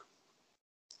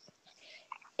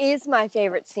is my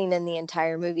favorite scene in the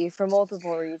entire movie for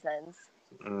multiple reasons.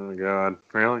 Oh, God.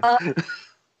 Really?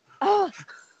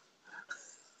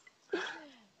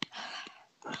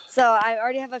 So I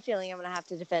already have a feeling I'm going to have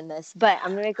to defend this, but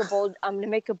I'm going to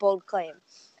make a bold claim.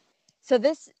 So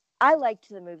I liked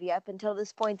the movie up until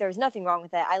this point. There was nothing wrong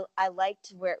with it. I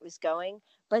liked where it was going,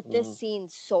 but this scene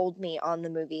sold me on the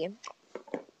movie.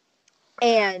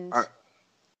 And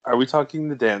Are we talking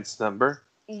the dance number?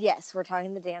 Yes, we're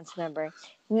talking the dance number.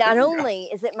 Not only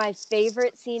is it my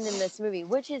favorite scene in this movie,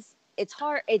 which is, it's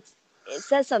hard, it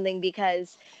says something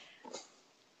because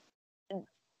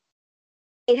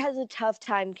it has a tough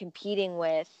time competing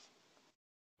with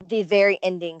the very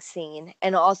ending scene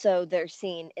and also their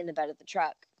scene in the bed of the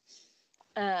truck.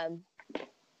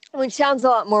 Which sounds a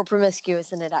lot more promiscuous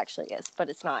than it actually is, but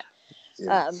it's not.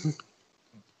 Yeah.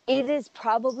 It is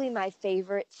probably my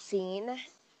favorite scene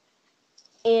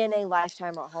in a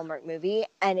Lifetime or Hallmark movie,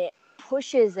 and it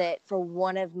pushes it for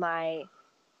one of my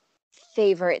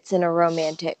favorites in a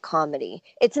romantic comedy.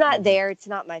 It's not there, it's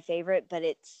not my favorite, but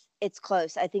it's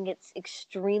close. I think it's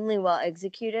extremely well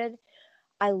executed.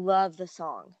 I love the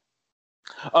song.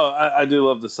 Oh, I do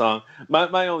love the song.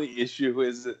 My only issue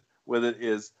with it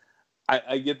is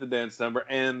I get the dance number,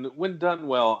 and when done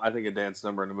well, I think a dance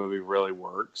number in a movie really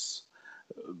works.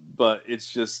 But it's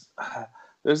just,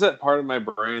 there's that part of my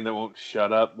brain that won't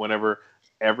shut up whenever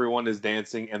everyone is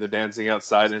dancing and they're dancing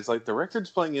outside, and it's like, the record's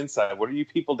playing inside. What are you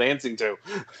people dancing to?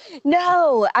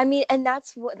 No, I mean, and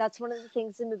that's one of the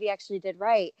things the movie actually did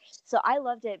right. So I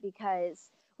loved it because,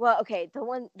 well, okay, the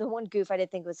one goof I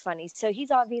did think was funny. So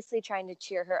he's obviously trying to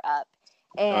cheer her up,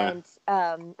 and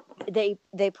they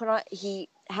put on, he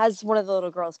has one of the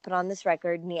little girls put on this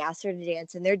record, and he asks her to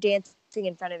dance, and they're dancing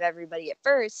in front of everybody at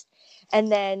first, and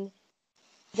then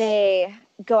they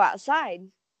go outside.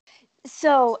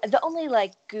 So the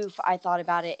only goof I thought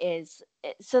about it is,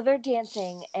 so they're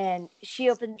dancing and he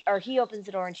opens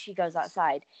the door and she goes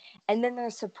outside, and then they're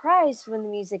surprised when the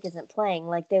music isn't playing.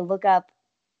 Like, they look up,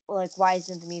 like, why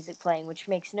isn't the music playing? Which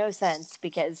makes no sense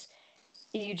because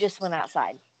you just went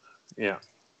outside. Yeah.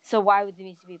 So why would the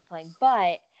music be playing?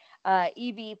 But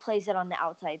EB plays it on the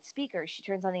outside speaker. She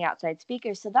turns on the outside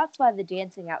speaker, so that's why the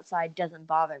dancing outside doesn't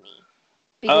bother me,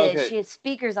 because she has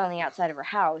speakers on the outside of her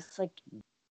house. Like,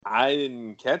 I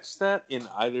didn't catch that in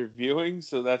either viewing,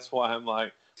 so that's why I'm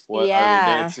like, what are they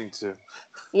dancing to?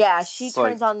 Yeah, she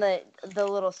turns on the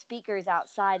little speakers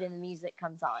outside and the music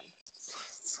comes on.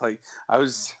 It's like, I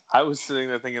was sitting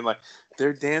there thinking, like,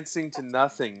 they're dancing to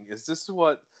nothing. Is this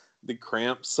what the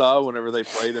Cramps saw whenever they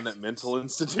played in that mental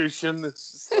institution?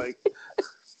 It's just like,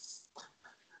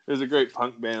 there's a great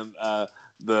punk band,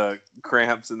 the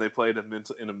Cramps, and they played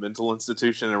in a mental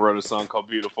institution and wrote a song called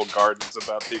 "Beautiful Gardens"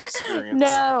 about the experience.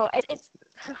 No,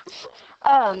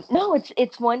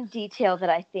 it's one detail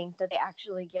that I think that they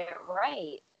actually get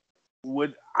right.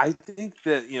 I think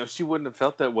that, she wouldn't have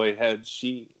felt that way had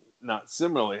she not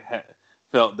similarly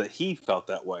felt that he felt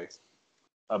that way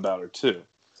about her too,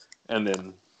 and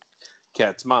then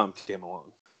Kat's mom came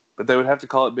along. But they would have to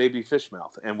call it Baby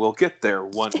Fishmouth, and we'll get there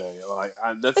one day. Like,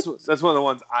 that's one of the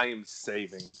ones I am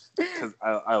saving because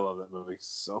I love that movie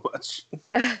so much.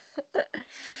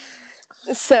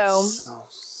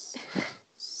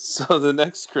 So the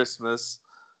next Christmas,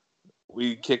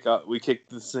 we kick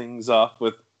the things off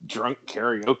with drunk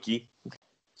karaoke.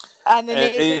 I'm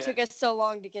amazed it took us so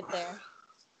long to get there.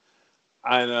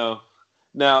 I know.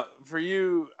 Now, for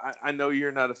you, I know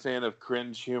you're not a fan of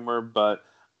cringe humor, but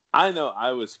I know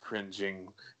I was cringing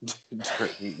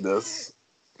during this.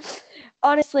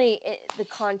 Honestly, the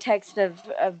context of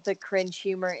the cringe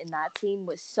humor in that scene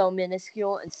was so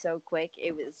minuscule and so quick.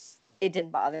 It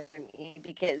didn't bother me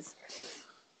because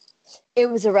it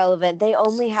was irrelevant. They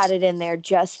only had it in there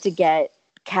just to get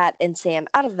Kat and Sam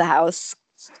out of the house.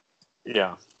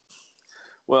 Yeah.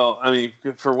 Well, I mean,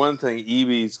 for one thing,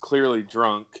 Evie's clearly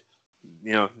drunk,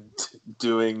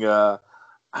 doing, I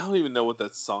don't even know what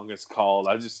that song is called.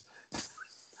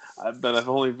 But I've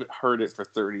only heard it for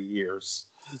 30 years.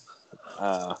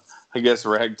 I guess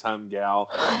Ragtime Gal,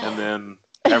 and then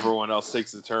everyone else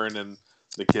takes a turn, and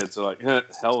the kids are like,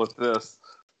 hell with this.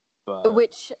 But,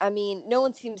 which, I mean, no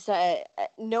one seems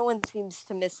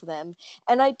to miss them.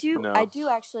 And I do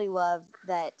actually love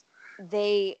that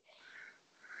they,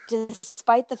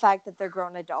 despite the fact that they're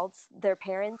grown adults, their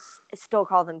parents still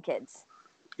call them kids.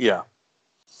 Yeah.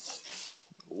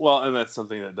 Well, and that's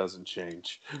something that doesn't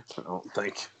change, I don't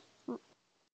think.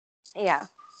 Yeah.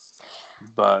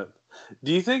 But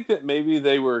do you think that maybe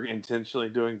they were intentionally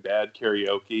doing bad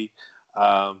karaoke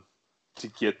to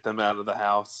get them out of the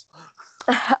house?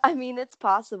 I mean, it's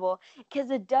possible, because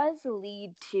it does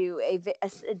lead to a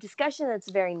discussion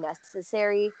that's very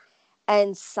necessary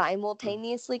and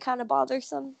simultaneously kind of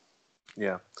bothersome.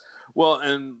 Yeah. Well,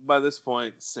 and by this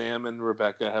point, Sam and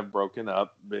Rebecca have broken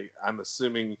up. I'm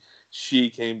assuming she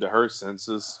came to her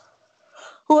senses.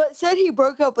 Well, it said he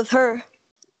broke up with her.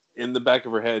 In the back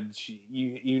of her head, she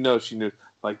knew,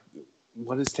 like,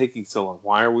 what is taking so long?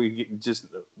 Why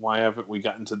haven't we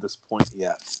gotten to this point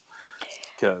yet?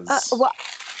 Because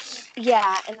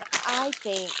Yeah, and I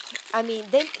think, I mean,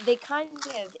 they kind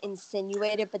of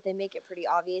insinuate it, but they make it pretty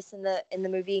obvious in the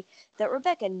movie that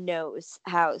Rebecca knows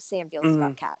how Sam feels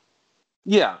about Kat.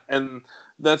 Yeah, and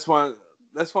that's why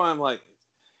I'm like,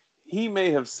 he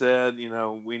may have said,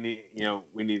 we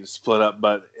need to split up,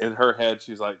 but in her head,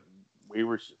 she's like,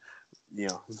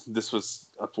 this was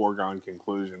a foregone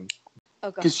conclusion.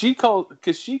 Okay.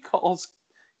 Because she calls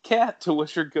Kat to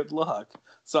wish her good luck.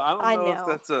 So I don't know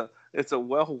if it's a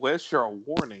well wish or a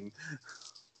warning.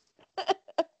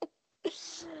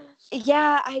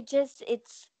 Yeah, it's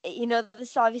this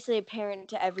is obviously apparent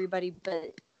to everybody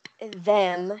but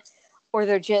them, or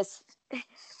they're just,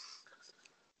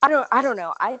 I don't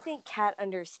know. I think Kat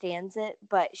understands it,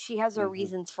 but she has her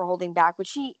reasons for holding back,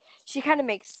 which she kind of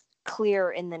makes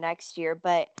clear in the next year.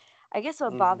 But I guess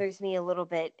what bothers me a little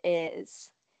bit is,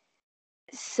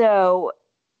 so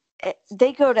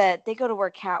they go to where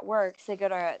Kat works. They go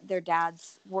to their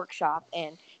dad's workshop,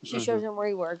 and she shows him where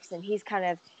he works, and he's kind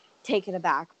of taken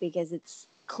aback because it's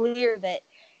clear that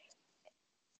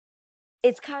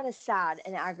it's kind of sad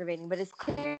and aggravating, but it's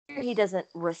clear he doesn't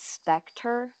respect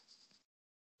her.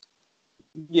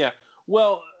 Yeah,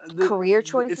 well, career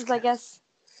choices, I guess.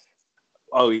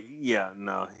 Oh yeah,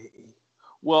 no.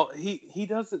 He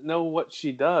doesn't know what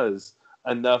she does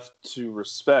enough to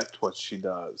respect what she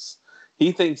does.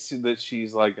 He thinks that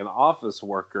she's like an office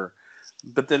worker,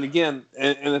 but then again,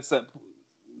 and it's that,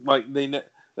 like,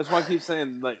 that's why I keep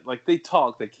saying, like they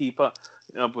talk, they keep up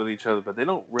with each other, but they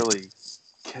don't really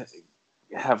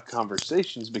have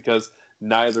conversations because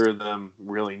neither of them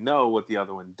really know what the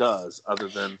other one does, other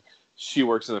than she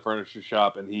works in a furniture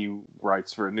shop and he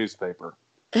writes for a newspaper.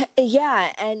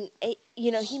 Yeah, and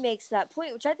he makes that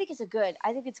point, which I think it's a good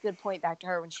point back to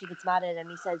her when she gets mad at him.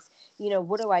 He says,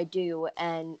 what do I do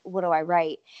and what do I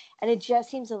write? And it just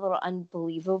seems a little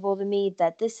unbelievable to me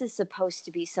that this is supposed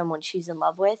to be someone she's in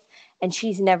love with, and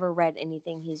she's never read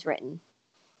anything he's written.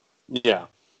 Yeah.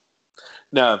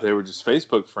 Now, if they were just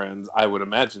Facebook friends, I would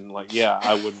imagine,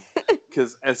 I wouldn't,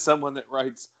 because as someone that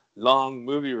writes long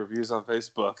movie reviews on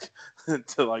Facebook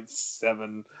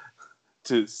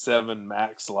to 7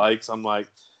 max likes, I'm like,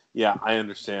 yeah, I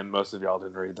understand most of y'all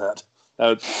didn't read that.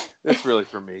 It's really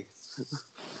for me.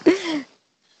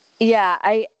 Yeah,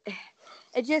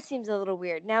 it just seems a little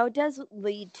weird. Now, it does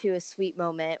lead to a sweet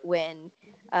moment when,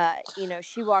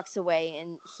 she walks away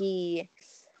and he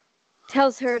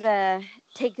tells her to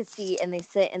take a seat, and they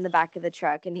sit in the back of the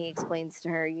truck, and he explains to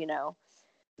her,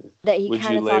 that he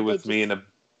kind of thought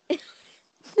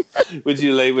Would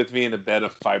you lay with me in a bed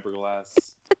of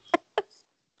fiberglass?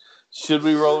 Should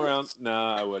we roll around? No,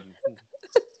 I wouldn't.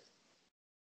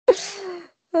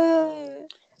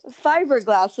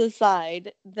 Fiberglass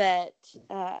aside, that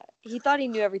he thought he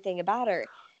knew everything about her,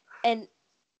 and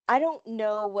I don't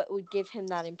know what would give him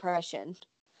that impression.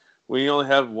 We only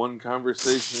have one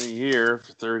conversation a year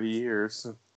for 30 years.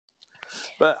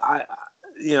 But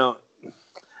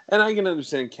and I can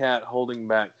understand Kat holding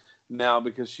back now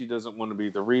because she doesn't want to be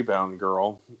the rebound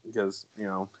girl, because,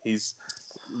 he's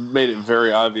made it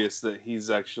very obvious that he's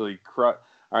actually crushed.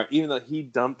 Even though he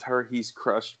dumped her, he's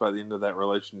crushed by the end of that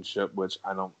relationship, which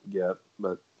I don't get,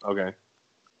 but okay.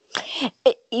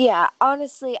 Yeah,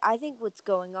 honestly, I think what's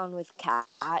going on with Kat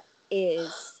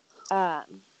is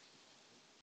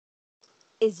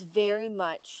very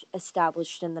much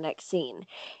established in the next scene.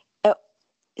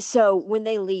 So when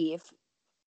they leave,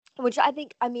 which I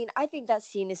think that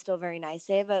scene is still very nice.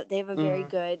 They have a very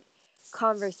good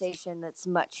conversation that's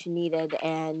much needed,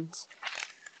 and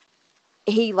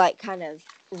he kind of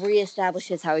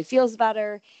reestablishes how he feels about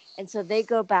her, and so they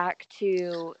go back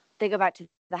to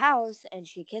the house, and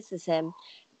she kisses him.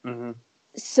 Mm-hmm.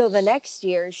 So the next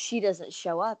year, she doesn't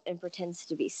show up and pretends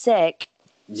to be sick.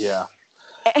 Yeah.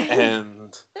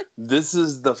 And this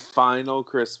is the final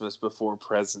Christmas before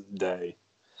present day.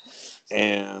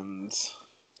 And,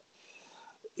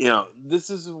 this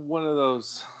is one of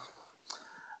those,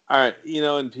 all right,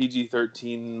 in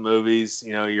PG-13 movies,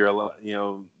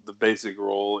 the basic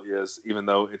rule is, even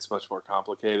though it's much more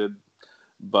complicated,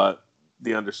 but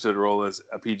the understood rule is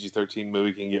a PG-13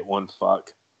 movie can get one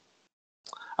fuck.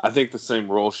 I think the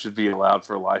same rule should be allowed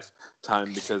for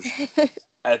Lifetime, because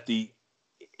at the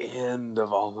end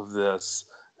of all of this,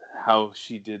 how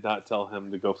she did not tell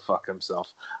him to go fuck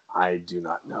himself, I do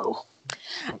not know.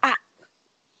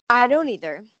 I don't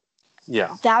either.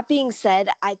 Yeah. That being said,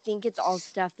 I think it's all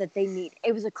stuff that they need.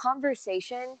 It was a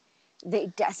conversation they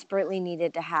desperately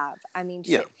needed to have. I mean,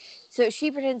 so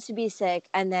she pretends to be sick,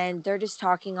 and then they're just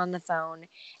talking on the phone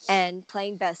and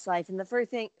playing Best Life. And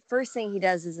the first thing he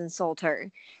does is insult her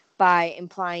by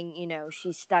implying,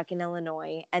 she's stuck in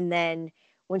Illinois. And then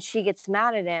when she gets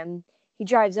mad at him, he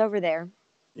drives over there.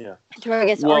 Yeah. To where I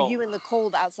guess argue in the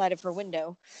cold outside of her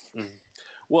window. Mm-hmm.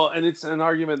 Well, and it's an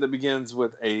argument that begins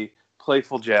with a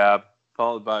playful jab,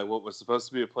 followed by what was supposed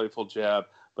to be a playful jab,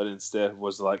 but instead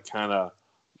was like kind of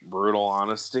brutal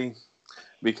honesty,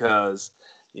 because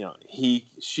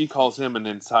she calls him an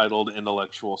entitled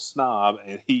intellectual snob,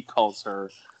 and he calls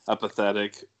her a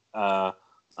pathetic,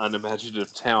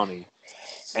 unimaginative townie.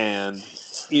 And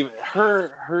even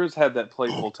hers had that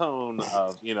playful tone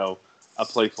of a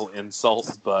playful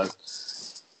insult, but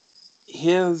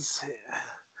his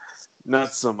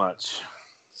not so much.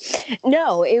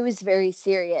 No, it was very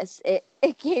serious.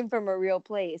 It came from a real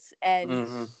place,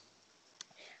 and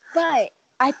but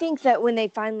I think that when they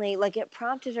finally, like, it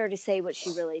prompted her to say what she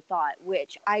really thought,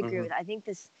 which I agree with. I think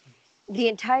the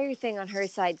entire thing on her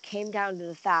side came down to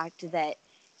the fact that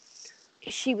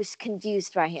she was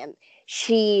confused by him.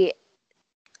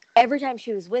 Every time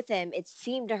she was with him, it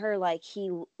seemed to her like he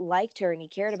liked her and he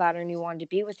cared about her and he wanted to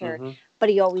be with her, but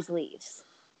he always leaves.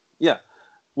 Yeah,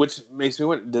 which makes me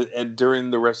wonder, and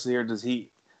during the rest of the year, does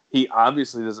he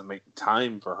obviously doesn't make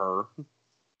time for her.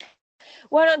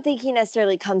 Well, I don't think he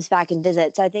necessarily comes back and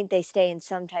visits. I think they stay in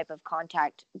some type of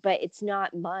contact, but it's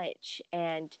not much.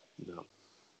 And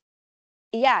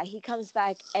yeah, he comes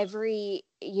back he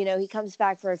comes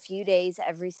back for a few days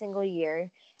every single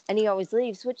year, and he always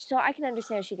leaves, so I can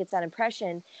understand she gets that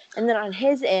impression. And then on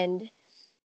his end,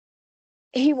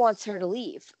 he wants her to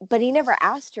leave, but he never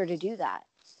asked her to do that.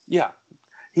 Yeah.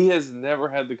 He has never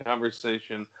had the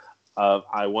conversation of,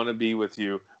 I want to be with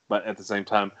you, but at the same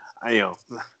time,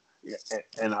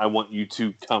 and I want you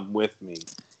to come with me.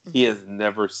 He has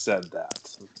never said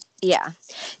that. Yeah.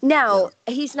 Now,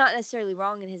 he's not necessarily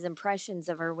wrong in his impressions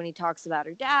of her when he talks about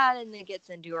her dad and then gets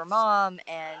into her mom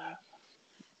and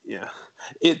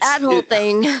that whole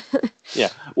thing. Yeah.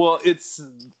 Well, it's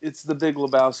the Big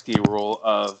Lebowski rule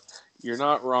of, you're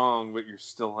not wrong, but you're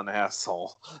still an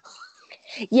asshole.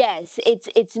 Yes,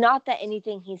 it's not that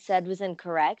anything he said was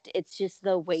incorrect. It's just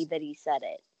the way that he said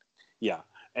it. Yeah,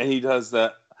 and he does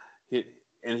that.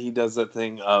 He does that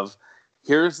thing of,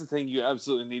 here's the thing you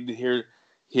absolutely need to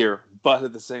hear, but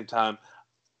at the same time,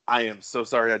 I am so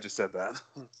sorry I just said that.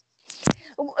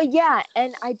 Yeah,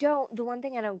 and the one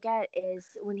thing I don't get is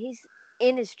when he's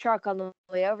in his truck on the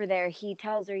way over there, he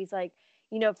tells her, he's like,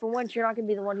 for once, you're not going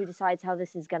to be the one who decides how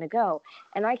this is going to go.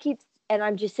 And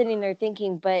I'm just sitting there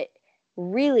thinking, but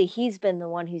really, he's been the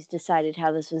one who's decided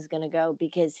how this was going to go,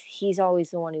 because he's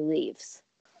always the one who leaves.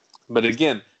 But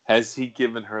again, has he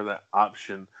given her that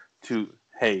option to,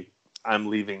 hey, I'm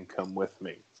leaving, come with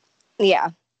me? Yeah.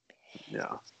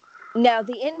 Yeah. Now,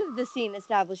 the end of the scene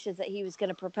establishes that he was going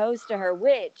to propose to her,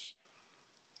 which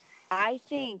I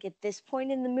think at this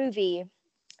point in the movie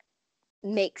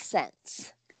makes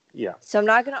sense. Yeah. So I'm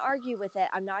not going to argue with it.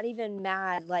 I'm not even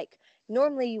mad. Like,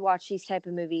 normally you watch these type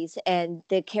of movies and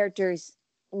the characters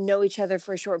know each other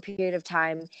for a short period of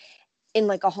time in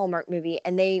like a Hallmark movie,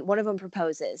 and one of them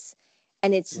proposes,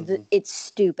 and it's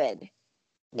stupid.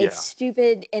 Yeah. It's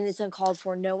stupid and it's uncalled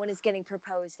for. No one is getting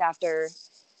proposed after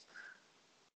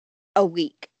a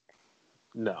week.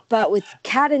 No. But with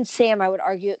Kat and Sam, I would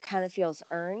argue it kind of feels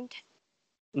earned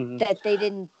that they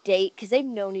didn't date, because they've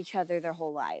known each other their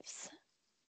whole lives.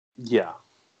 Yeah.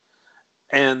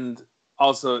 And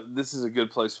also, this is a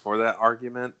good place for that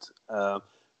argument,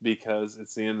 because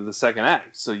it's the end of the second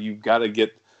act. So you've got to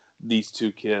get these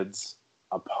two kids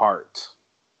apart.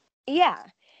 Yeah.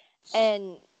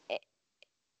 And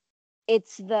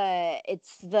it's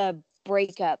the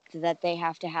breakup that they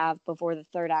have to have before the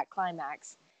third act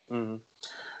climax. Mm-hmm.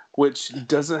 Which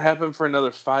doesn't happen for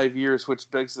another 5 years,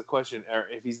 which begs the question,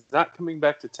 if he's not coming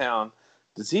back to town,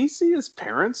 does he see his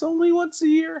parents only once a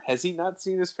year? Has he not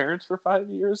seen his parents for 5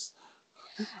 years?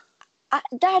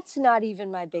 That's not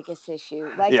even my biggest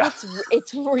issue. Like,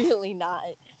 it's really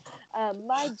not.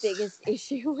 My biggest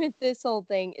issue with this whole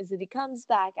thing is that he comes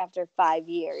back after 5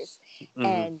 years.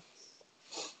 And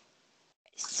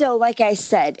so, like I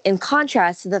said, in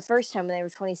contrast to the first time when they were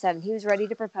 27, he was ready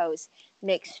to propose.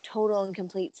 Makes total and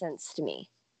complete sense to me.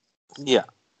 Yeah.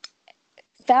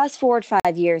 Fast forward 5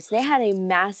 years, they had a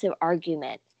massive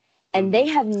argument, and they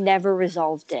have never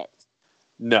resolved it.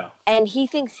 No. And he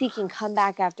thinks he can come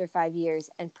back after 5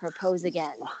 years and propose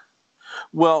again.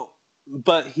 Well,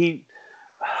 but it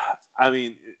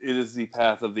is the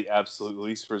path of the absolute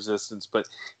least resistance, but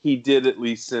he did at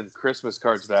least send Christmas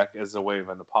cards back as a way of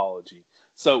an apology.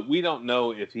 So we don't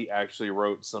know if he actually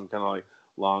wrote some kind of like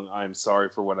long, I'm sorry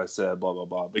for what I said, blah, blah,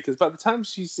 blah. Because by the time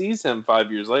she sees him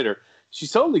 5 years later,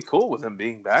 she's totally cool with him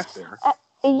being back there.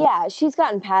 Yeah, she's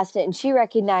gotten past it, and she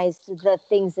recognized the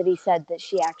things that he said that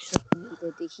she actually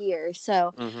expected to hear.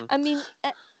 So, Mm-hmm. I mean,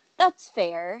 that's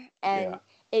fair. And Yeah.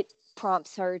 it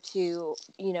prompts her to,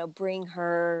 bring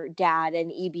her dad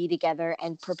and EB together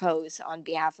and propose on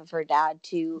behalf of her dad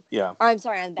to, Yeah. or I'm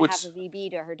sorry, on behalf of EB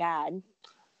to her dad.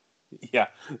 Yeah,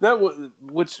 that was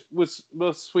which was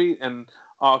both sweet and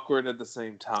awkward at the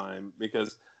same time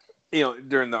because,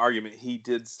 during the argument he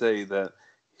did say that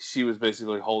she was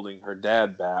basically holding her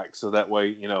dad back so that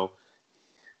way,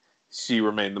 she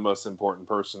remained the most important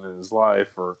person in his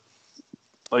life, or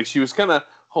like she was kind of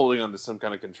holding on to some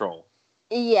kind of control.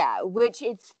 Yeah, which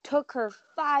it took her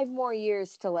 5 more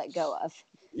years to let go of.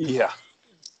 Yeah.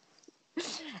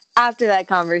 After that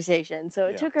conversation. So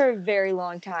it took her a very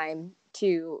long time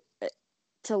to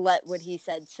let what he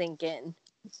said sink in.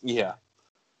 Yeah.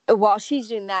 While she's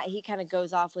doing that, he kind of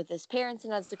goes off with his parents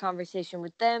and has the conversation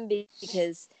with them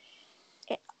because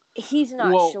he's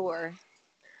not sure.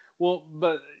 Well,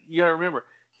 but you gotta remember,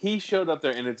 he showed up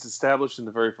there and it's established in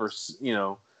the very first,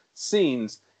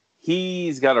 scenes,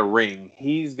 he's got a ring.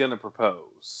 He's gonna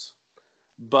propose.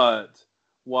 But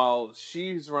while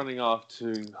she's running off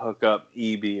to hook up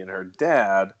EB and her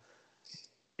dad,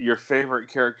 your favorite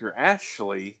character,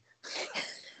 Ashley,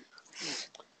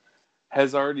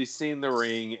 has already seen the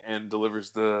ring and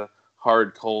delivers the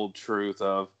hard, cold truth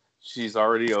of she's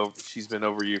been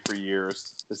over you for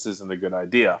years. This isn't a good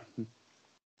idea.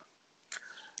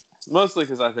 Mostly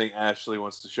because I think Ashley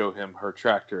wants to show him her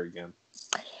tractor again.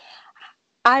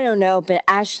 I don't know, but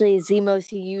Ashley is the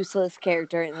most useless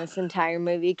character in this entire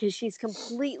movie because she's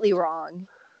completely wrong.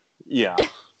 Yeah.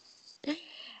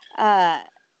 I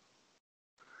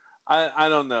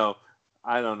don't know.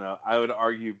 I would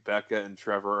argue Becca and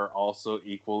Trevor are also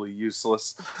equally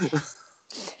useless.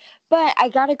 But I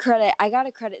gotta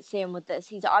credit Sam with this.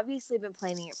 He's obviously been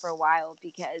planning it for a while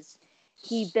because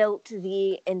he built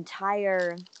the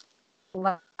entire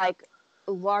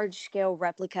large scale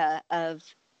replica of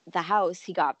the house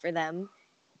he got for them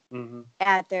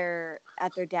at their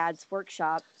dad's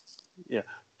workshop. Yeah.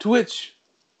 To which,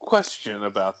 question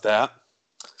about that.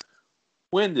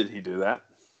 When did he do that?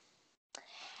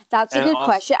 That's a good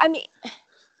question. I mean,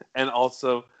 and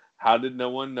also, how did no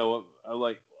one know?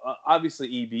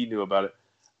 Obviously, EB knew about it,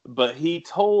 but he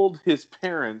told his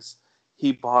parents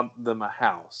he bought them a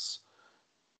house,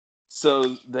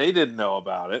 so they didn't know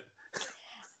about it.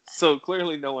 So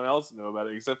clearly, no one else knew about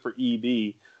it except for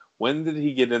EB. When did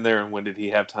he get in there, and when did he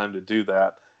have time to do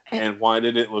that? And why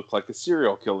did it look like a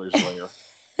serial killer's lair?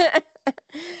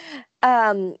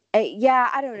 Yeah,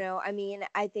 I don't know. I mean,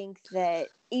 I think that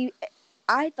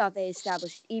I thought they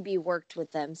established EB worked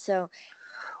with them. So,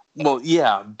 well,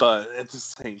 yeah, but at the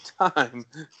same time,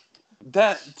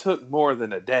 that took more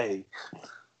than a day.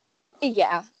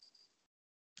 Yeah,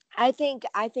 I think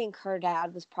her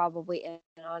dad was probably in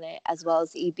on it as well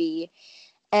as EB.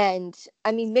 And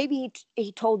I mean, maybe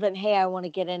he told them, "Hey, I want to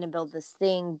get in and build this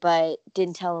thing," but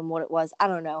didn't tell them what it was. I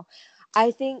don't know.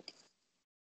 I think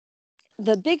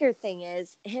the bigger thing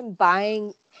is him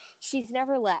buying. She's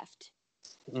never left.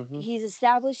 He's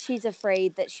established she's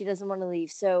afraid that she doesn't want to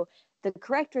leave. So the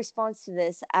correct response to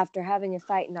this, after having a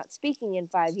fight and not speaking in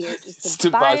 5 years, is to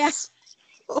buy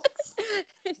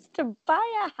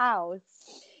a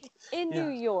house in New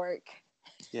York.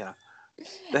 Yeah.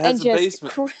 That has a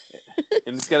basement.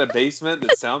 And it's got a basement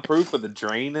that's soundproof with a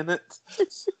drain in it.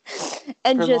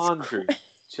 And for laundry.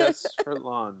 Just for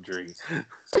laundry.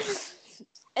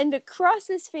 And to cross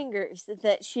his fingers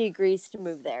that she agrees to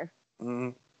move there.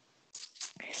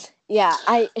 Yeah,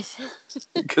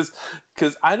 because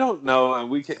I don't know,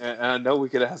 and I know we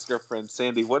could ask our friend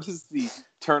Sandy, what is the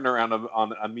turnaround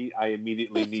on I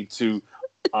immediately need to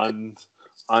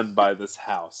unbuy this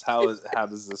house? How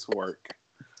does this work?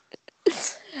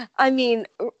 I mean,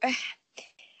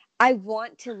 I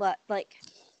want to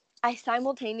I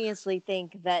simultaneously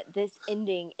think that this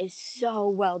ending is so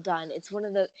well done. It's one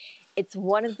of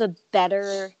the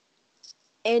better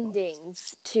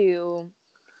endings to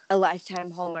a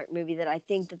Lifetime Hallmark movie that I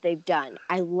think that they've done.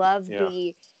 I love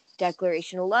the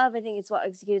declaration of love. I think it's well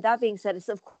executed. That being said, it's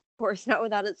of course not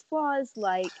without its flaws.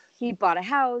 Like, he bought a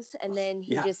house and then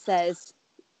he just says,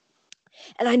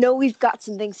 and I know we've got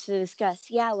some things to discuss.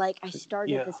 Yeah, like I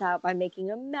started this out by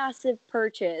making a massive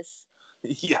purchase.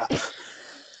 Yeah.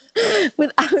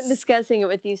 Without discussing it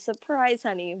with you. Surprise,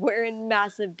 honey. We're in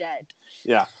massive debt.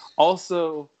 Yeah.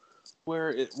 Also,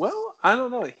 I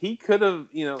don't know. He could have,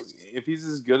 if he's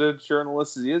as good a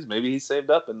journalist as he is, maybe he saved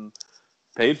up and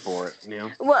paid for it,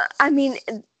 Well, I mean,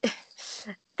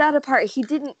 that apart, he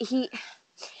didn't, he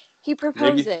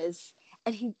proposes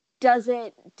and he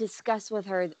doesn't discuss with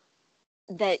her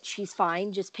that she's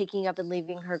fine just picking up and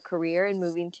leaving her career and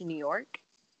moving to New York.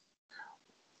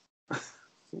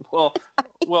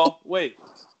 Well, wait.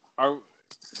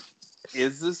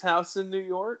 Is this house in New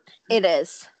York? It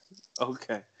is.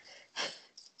 Okay.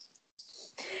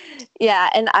 Yeah,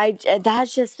 and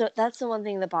that's the one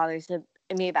thing that bothers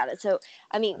me about it. So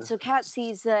Kat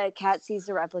sees the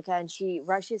replica, and she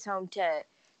rushes home to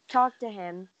talk to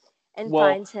him, and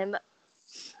finds him.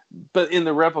 But in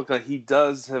the replica, he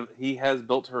has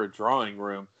built her a drawing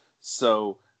room,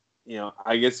 so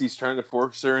I guess he's trying to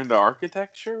force her into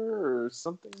architecture or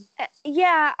something.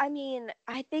 Yeah, I mean,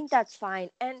 I think that's fine,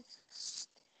 and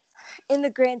in the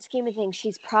grand scheme of things,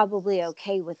 she's probably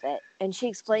okay with it, and she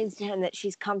explains to him that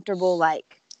she's comfortable,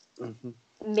 like,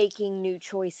 making new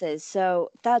choices,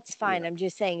 so that's fine. I'm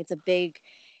just saying it's a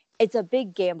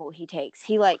big gamble he takes.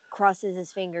 He, like, crosses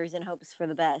his fingers and hopes for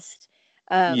the best.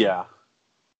 Yeah.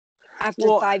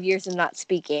 After 5 years of not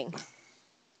speaking.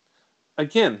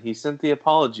 Again, he sent the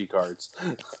apology cards.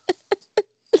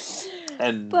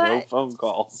 And no phone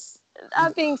calls.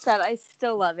 That being said, I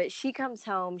still love it. She comes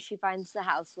home, she finds the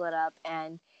house lit up,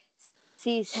 and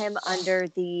sees him under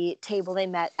the table they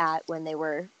met at when they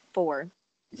were 4.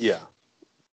 Yeah.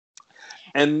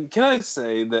 And can I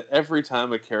say that every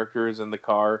time a character is in the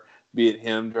car, be it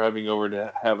him driving over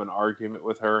to have an argument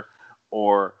with her,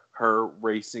 or her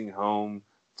racing home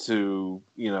to,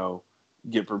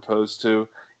 get proposed to,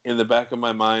 in the back of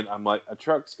my mind, I'm like, a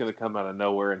truck's going to come out of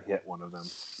nowhere and hit one of them.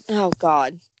 Oh,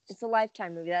 God. It's a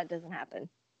Lifetime movie. That doesn't happen.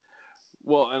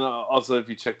 Well, and also, if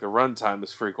you check the runtime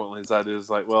as frequently as that is,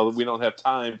 like, well, we don't have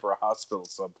time for a hospital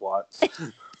subplot.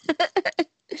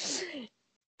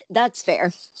 That's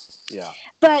fair. Yeah.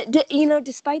 But,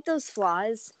 despite those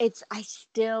flaws, like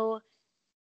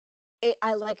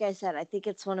I said, I think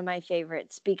it's one of my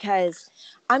favorites because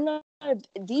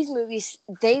these movies,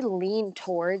 they lean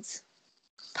towards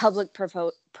public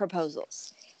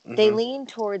proposals. Mm-hmm. They lean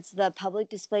towards the public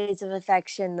displays of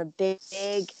affection, the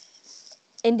big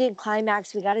ending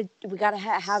climax. We gotta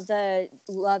have the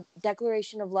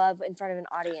declaration of love in front of an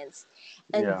audience.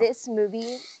 And this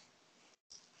movie,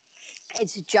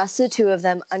 it's just the two of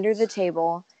them under the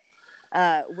table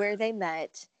where they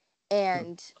met,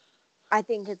 and I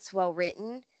think it's well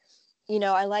written.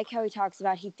 I like how he talks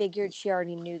about he figured she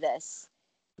already knew this.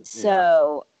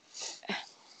 So,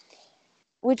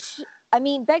 which, I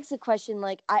mean, begs the question,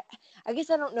 like, I guess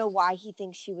I don't know why he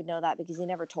thinks she would know that because he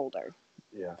never told her.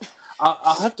 Yeah.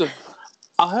 I'll have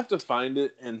to find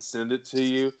it and send it to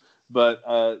you.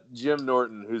 But Jim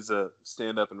Norton, who's a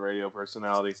stand-up and radio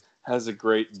personality, has a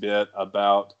great bit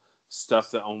about stuff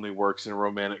that only works in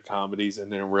romantic comedies,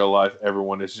 and in real life,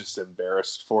 everyone is just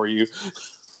embarrassed for you.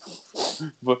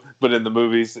 but in the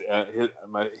movies,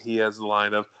 he has a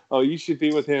line of, "Oh, you should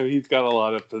be with him. He's got a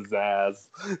lot of pizzazz."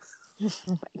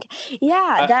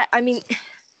 Yeah,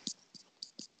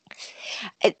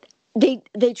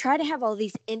 they try to have all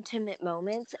these intimate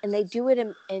moments, and they do it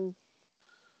in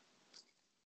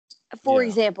for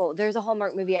example, there's a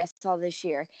Hallmark movie I saw this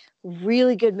year.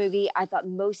 Really good movie. I thought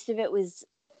most of it was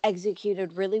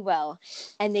executed really well.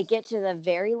 And they get to the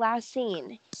very last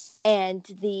scene, and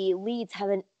the leads have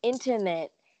an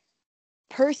intimate,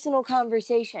 personal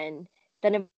conversation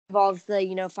that involves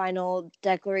the, final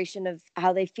declaration of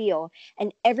how they feel.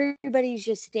 And everybody's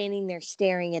just standing there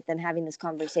staring at them having this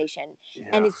conversation. Yeah.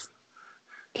 And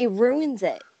it ruins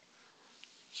it.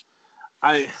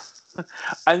 I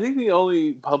think the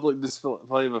only public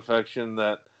display of affection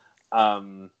that,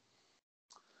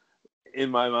 in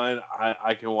my mind,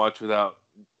 I can watch without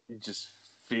just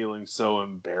feeling so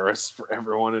embarrassed for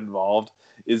everyone involved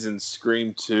is in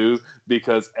Scream 2,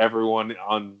 because everyone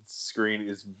on screen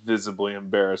is visibly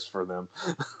embarrassed for them.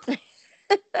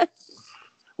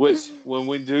 Which, when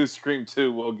we do Scream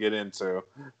 2, we'll get into.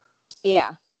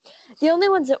 Yeah. The only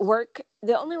ones that work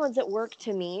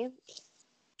to me,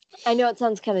 I know it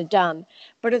sounds kind of dumb,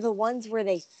 but are the ones where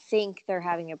they think they're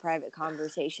having a private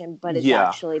conversation, but it's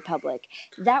actually public.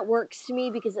 That works to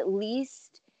me because at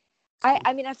least,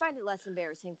 I mean, I find it less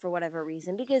embarrassing for whatever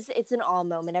reason because it's an all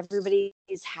moment. Everybody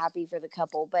is happy for the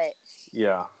couple, but...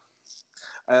 Yeah.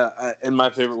 And my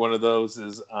favorite one of those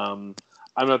is, I'm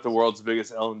not the world's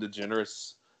biggest Ellen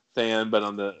DeGeneres fan, but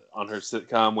on her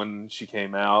sitcom when she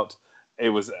came out, it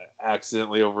was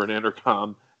accidentally over an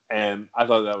intercom. And I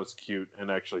thought that was cute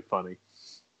and actually funny.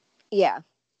 Yeah.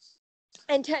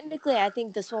 And technically, I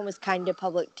think this one was kind of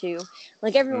public too.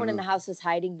 Like everyone in the house is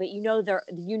hiding, but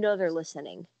they're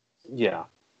listening. Yeah.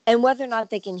 And whether or not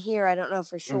they can hear, I don't know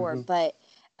for sure. But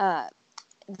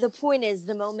the point is,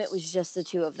 the moment was just the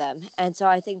two of them, and so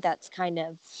I think that's kind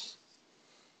of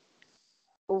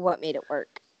what made it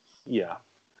work. Yeah.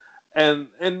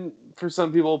 And for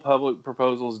some people, public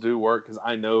proposals do work because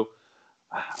I know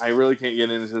I really can't get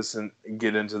into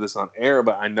this on air,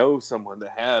 but I know someone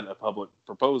that had a public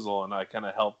proposal, and I kind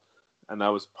of helped, and I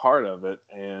was part of it.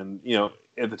 And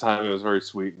at the time, it was very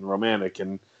sweet and romantic,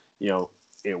 and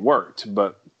it worked.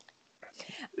 But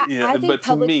to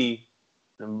me,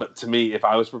 if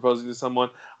I was proposing to someone,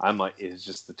 I'm like, it's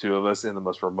just the two of us in the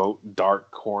most remote, dark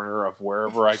corner of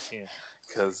wherever I can.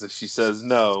 Because if she says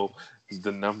no,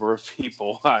 the number of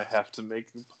people I have to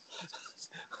make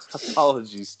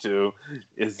apologies to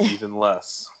is even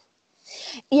less.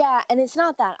 Yeah, and it's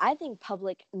not that. I think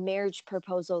public marriage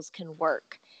proposals can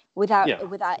work without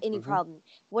any problem.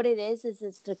 What it is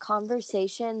it's the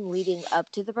conversation leading up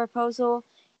to the proposal,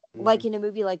 like in a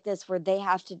movie like this, where they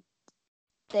have to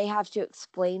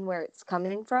explain where it's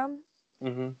coming from.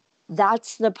 Mm-hmm.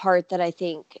 That's the part that I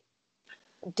think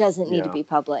doesn't need to be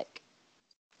public.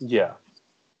 Yeah.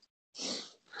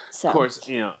 So. Of course,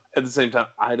 at the same time,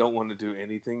 I don't want to do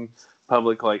anything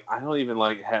public. Like, I don't even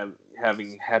like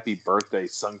having happy birthday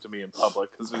sung to me in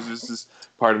public, because there's just this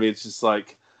part of me, it's just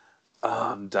like,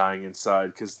 I'm dying inside,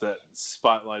 because that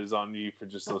spotlight is on you for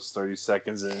just those 30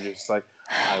 seconds, and you're just like,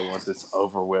 I want this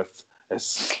over with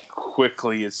as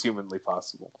quickly as humanly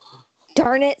possible.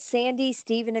 Darn it, Sandy,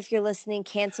 Steven, if you're listening,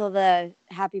 cancel the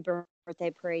happy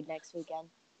birthday parade next weekend.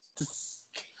 This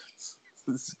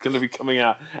is going to be coming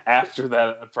out after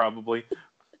that, probably.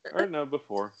 Or no,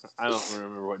 before. I don't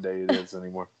remember what day it is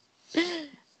anymore.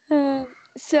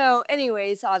 So,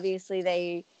 anyways, obviously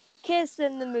they kiss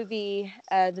and the movie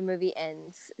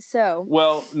ends. So.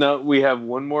 Well, no, we have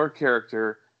one more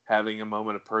character having a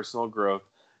moment of personal growth,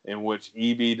 in which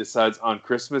E.B. decides on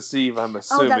Christmas Eve, I'm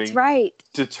assuming, that's right,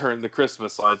 to turn the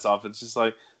Christmas lights off. It's just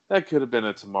like, that could have been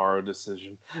a tomorrow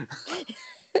decision.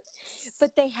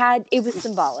 But it was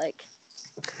symbolic.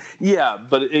 Yeah,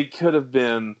 but it could have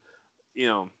been,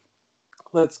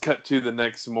 let's cut to the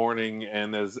next morning,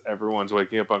 and as everyone's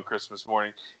waking up on Christmas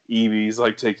morning, E.B.'s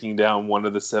like taking down one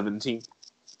of the 17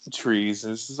 trees,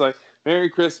 and it's just like, Merry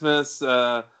Christmas,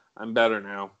 I'm better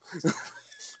now.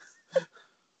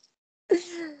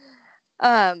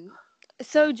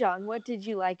 So John, what did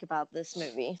you like about this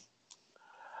movie?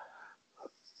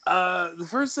 The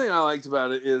first thing I liked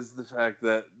about it is the fact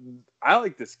that I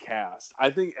like this cast. I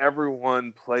think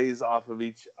everyone plays off of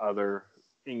each other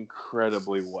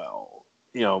incredibly well.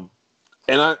 And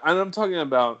I'm talking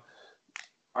about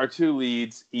our two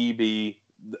leads, E.B.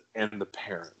 and the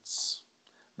parents.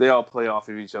 They all play off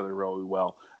of each other really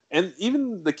well. And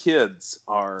even the kids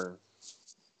are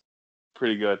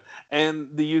pretty good.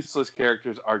 And the useless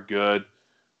characters are good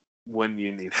when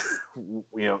you need,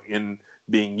 in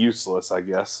being useless, I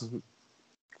guess.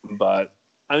 But,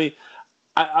 I mean,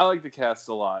 I like the cast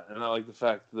a lot. And I like the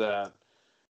fact that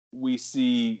we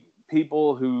see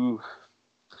people whose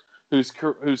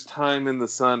time in the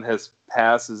sun has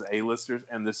passed as A-listers,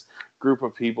 and this group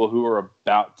of people who are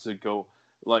about to go.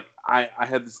 Like, I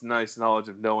had this nice knowledge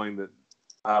of knowing that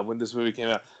when this movie came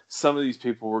out, some of these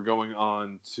people were going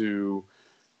on to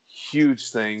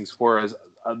huge things, whereas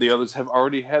the others have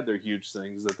already had their huge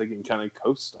things that they can kind of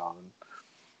coast on.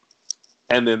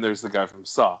 And then there's the guy from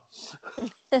Saw.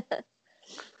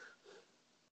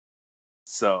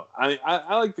 So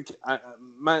I like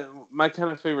my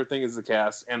kind of favorite thing is the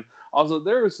cast, and also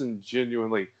there are some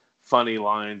genuinely funny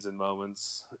lines and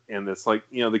moments in this. Like,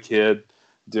 the kid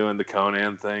doing the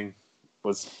Conan thing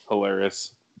was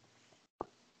hilarious.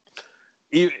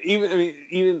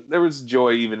 Even there was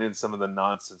joy even in some of the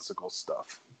nonsensical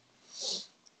stuff.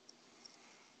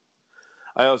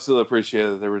 I also appreciate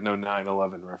that there were no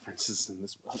 9/11 references in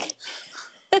this movie.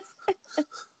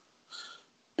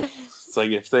 It's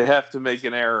like, if they have to make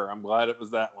an error, I'm glad it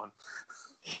was that one.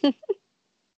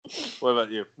 What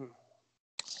about you?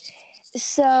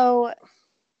 So,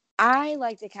 I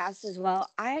like the cast as well.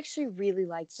 I actually really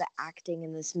liked the acting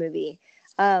in this movie.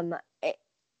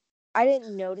 I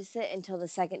didn't notice it until the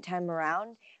second time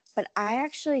around, but I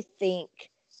actually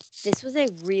think this was a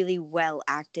really well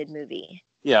acted movie.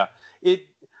 Yeah, it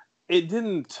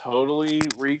didn't totally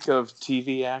reek of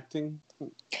TV acting.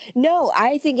 No,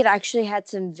 I think it actually had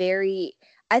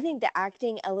I think the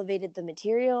acting elevated the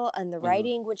material and the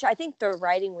writing, which I think the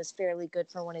writing was fairly good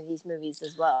for one of these movies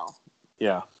as well.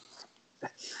 Yeah.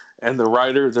 And the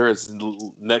writer, there is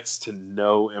next to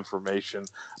no information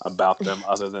about them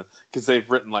other than, because they've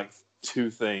written like 2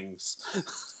 things.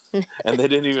 And they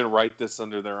didn't even write this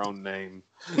under their own name.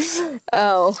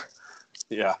 Oh.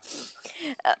 Yeah.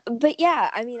 But yeah,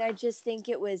 I mean, I just think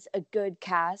it was a good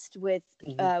cast with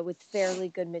fairly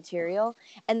good material,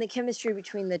 and the chemistry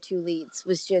between the two leads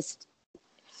was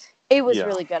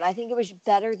really good. I think it was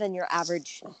better than your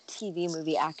average TV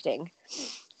movie acting.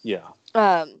 Yeah.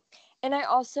 And I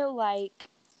also I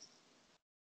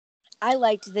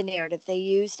liked the narrative they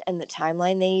used and the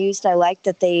timeline they used. I liked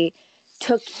that they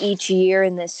took each year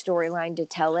in this storyline to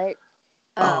tell it.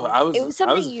 It was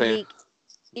something unique.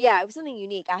 Yeah, it was something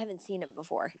unique. I haven't seen it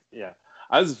before. Yeah,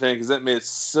 I was a fan because that made it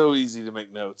so easy to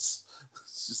make notes.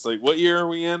 It's just like, what year are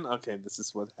we in? Okay, this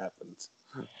is what happened.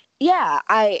 Yeah,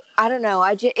 I don't know.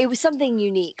 It was something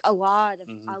unique. A lot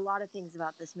of things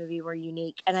about this movie were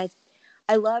unique, and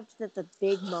I loved that the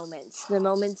big moments, the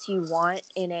moments you want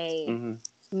in a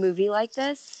movie like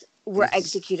this, were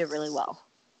executed really well.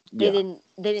 They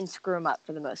didn't screw them up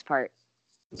for the most part.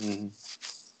 Mm-hmm.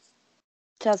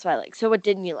 So that's what I like. So what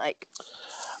didn't you like?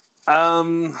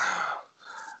 Well,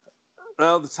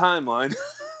 the timeline,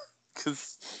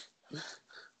 because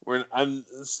I'm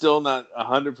still not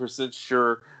 100%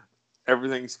 sure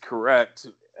everything's correct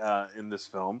in this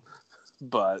film,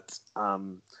 but I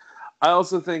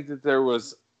also think that there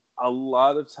was a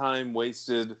lot of time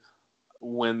wasted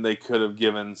when they could have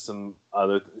given some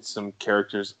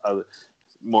characters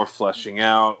more fleshing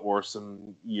out, or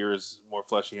some years more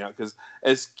fleshing out. Because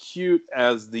as cute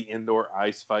as the indoor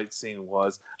ice fight scene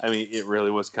was, I mean, it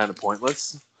really was kind of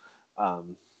pointless.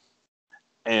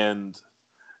 And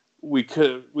we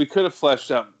could have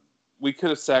fleshed out. We could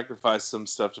have sacrificed some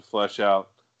stuff to flesh out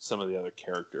some of the other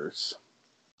characters.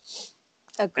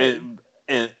 Agreed.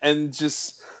 And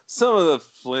just some of the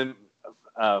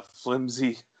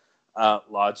flimsy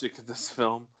logic of this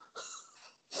film.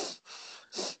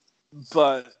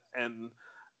 But and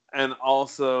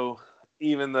also,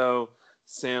 even though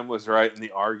Sam was right in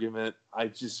the argument, I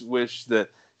just wish that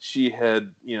she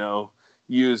had,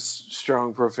 used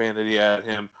strong profanity at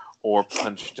him or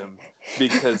punched him,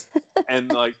 because and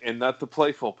not the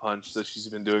playful punch that she's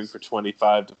been doing for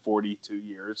 25 to 42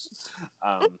 years,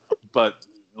 but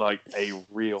like a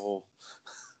real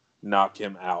knock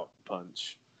him out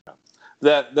punch.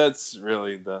 That's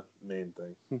really the main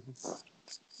thing.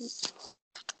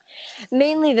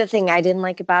 Mainly the thing I didn't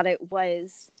like about it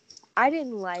was I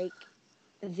didn't like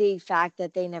the fact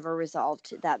that they never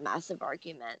resolved that massive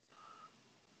argument.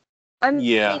 I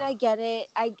mean, I get it.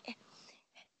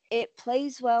 It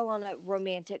plays well on a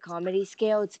romantic comedy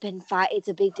scale. It's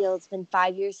a big deal. It's been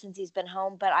 5 years since he's been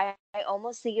home, but I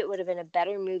almost think it would have been a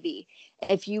better movie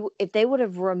if they would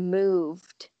have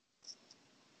removed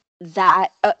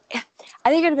that. I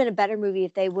think it would have been a better movie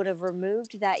if they would have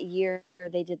removed that year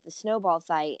they did the snowball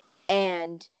fight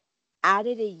and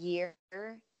added a year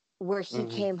where he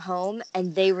came home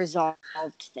and they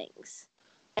resolved things.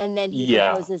 And then he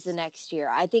proposes the next year.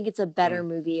 I think it's a better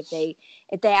movie if they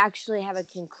actually have a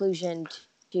conclusion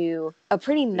to a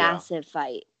pretty massive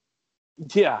fight.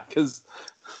 Yeah, because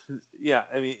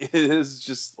I mean, it is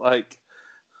just like,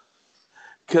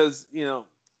 because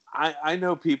I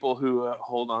know people who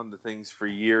hold on to things for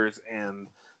years, and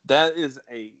that is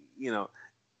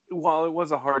while it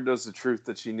was a hard dose of truth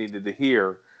that she needed to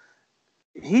hear,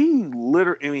 he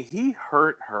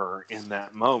hurt her in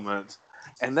that moment.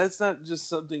 And that's not just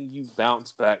something you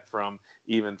bounce back from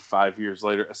even 5 years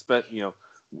later, especially,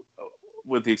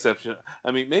 with the exception.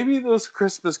 I mean, maybe those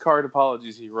Christmas card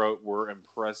apologies he wrote were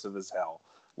impressive as hell.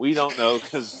 We don't know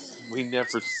because we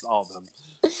never saw them.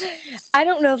 I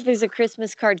don't know if there's a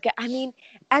Christmas card. I mean,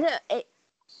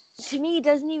 to me, it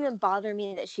doesn't even bother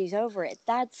me that she's over it.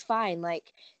 That's fine.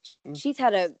 Like, she's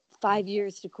had 5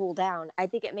 years to cool down. I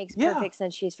think it makes perfect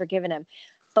sense she's forgiven him.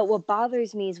 But what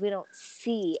bothers me is we don't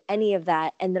see any of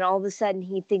that, and then all of a sudden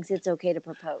he thinks it's okay to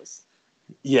propose.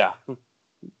 Yeah.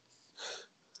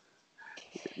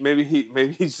 Maybe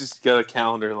he's just got a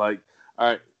calendar like,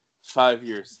 all right, 5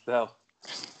 years. That'll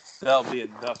be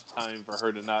enough time for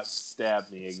her to not stab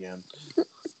me again.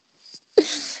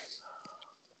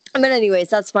 But anyways,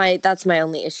 that's my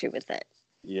only issue with it.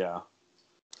 Yeah.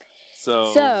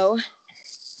 So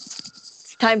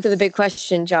it's time for the big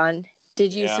question, John.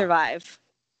 Did you survive?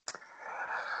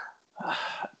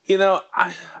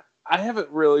 I haven't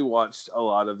really watched a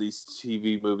lot of these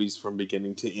TV movies from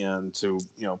beginning to end to,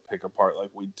 pick apart like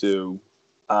we do.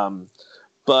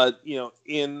 But,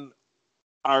 in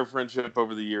our friendship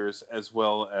over the years, as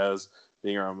well as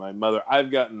being around my mother, I've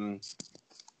gotten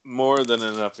more than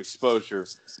enough exposure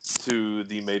to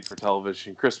the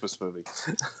made-for-television Christmas movie.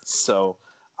 So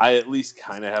I at least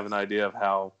kind of have an idea of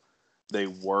how they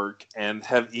work, and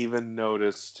have even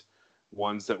noticed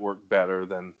ones that work better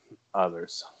than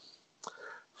others.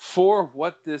 For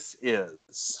what this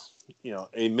is,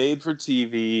 a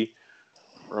made-for-TV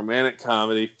romantic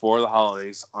comedy for the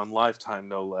holidays on Lifetime,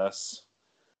 no less.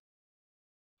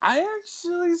 I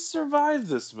actually survived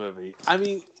this movie. I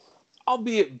mean,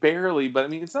 albeit barely, but I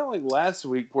mean, it's not like last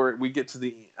week where we get to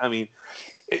the. I mean,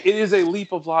 it is a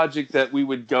leap of logic that we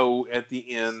would go at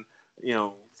the end,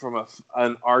 from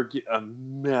a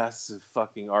massive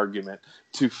fucking argument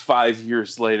to 5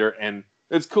 years later, and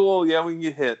it's cool. Yeah, we can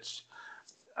get hitched.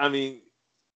 I mean,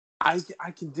 I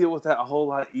can deal with that a whole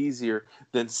lot easier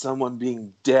than someone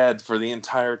being dead for the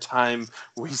entire time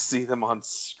we see them on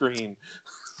screen,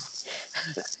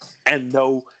 and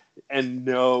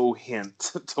no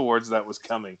hint towards that was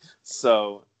coming.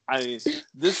 So, I mean,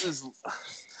 this is,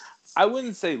 I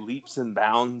wouldn't say leaps and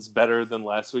bounds better than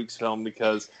last week's film,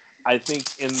 because I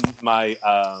think in my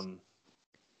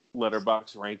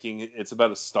Letterboxd ranking, it's about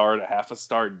a star to half a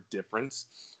star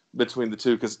difference between the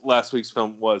two, because last week's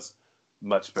film was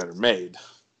much better made.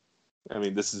 I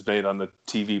mean, this is made on the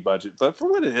TV budget, but for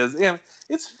what it is, yeah,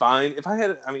 it's fine.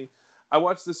 I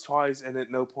watched this twice, and at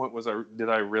no point was I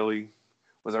really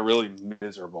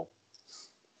miserable.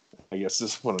 I guess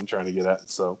is what I'm trying to get at.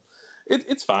 So,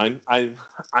 it's fine.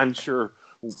 I'm sure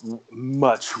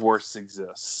much worse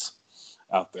exists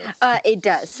out there. It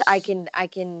does. I can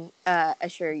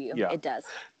assure you, it does.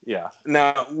 Yeah.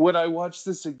 Now, would I watch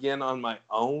this again on my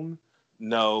own?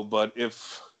 No, but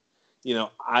if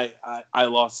I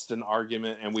lost an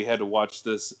argument and we had to watch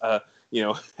this, at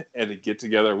a get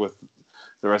together with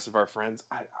the rest of our friends,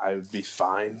 I would be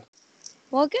fine.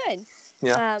 Well, good.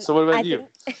 Yeah. So what about you?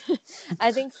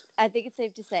 I think it's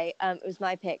safe to say it was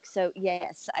my pick. So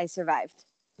yes, I survived.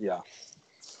 Yeah.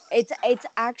 It's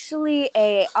actually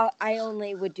I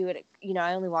only would do it.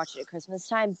 I only watch it at Christmas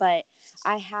time, but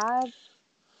I have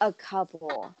a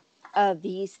couple of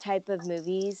these type of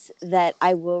movies that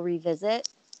I will revisit.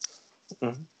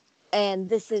 Mm-hmm. And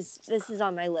this is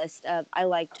on my list of I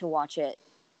like to watch it,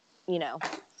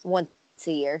 once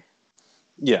a year.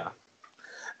 Yeah.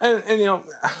 And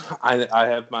I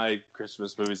have my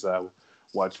Christmas movies that I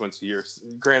watch once a year.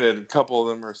 Granted, a couple of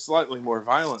them are slightly more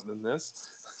violent than this.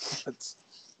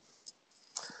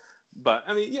 But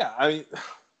I mean,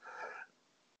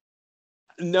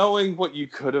 knowing what you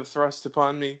could have thrust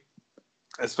upon me,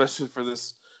 especially for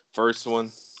this first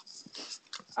one,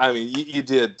 I mean, you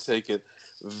did take it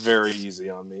very easy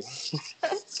on me.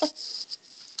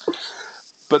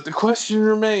 But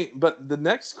the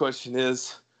next question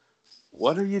is,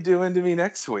 what are you doing to me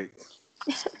next week?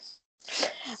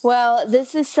 Well,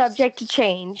 this is subject to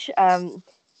change.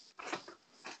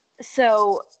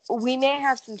 So we may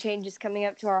have some changes coming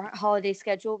up to our holiday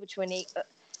schedule,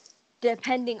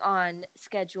 depending on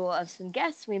schedule of some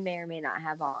guests we may or may not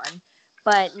have on.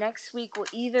 But next week will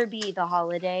either be the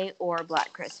holiday or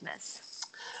Black Christmas.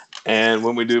 And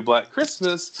when we do Black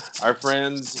Christmas, our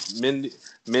friends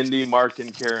Mindy, Mark,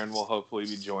 and Karen will hopefully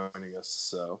be joining us.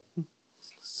 So,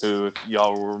 who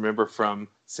y'all will remember from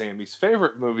Sammy's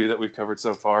favorite movie that we've covered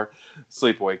so far,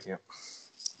 Sleepaway Camp.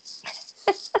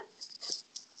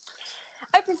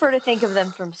 I prefer to think of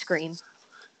them from Scream.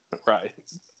 Right.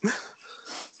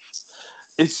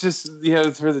 It's just,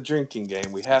 for the drinking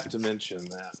game, we have to mention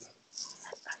that.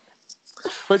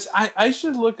 Which I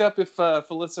should look up if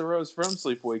Felissa Rose from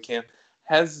Sleepaway Camp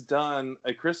has done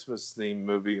a Christmas themed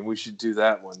movie, and we should do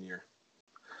that one year.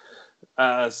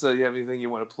 So you have anything you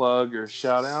want to plug or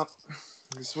shout out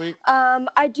this week?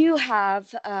 I do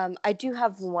have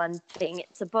one thing.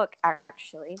 It's a book,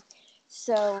 actually.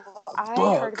 So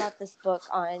I heard about this book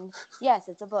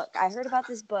it's a book. I heard about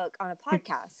this book on a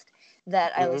podcast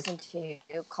that I listened to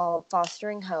called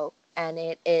Fostering Hope. And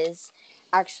it is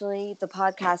actually, the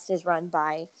podcast is run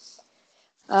by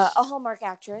a Hallmark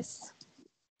actress.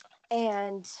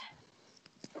 And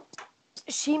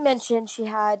she mentioned she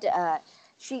had,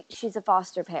 she's a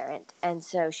foster parent. And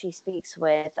so she speaks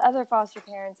with other foster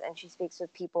parents, and she speaks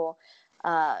with people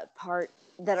that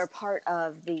are part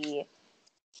of the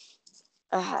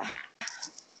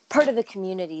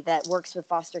community that works with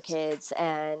foster kids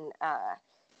and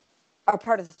are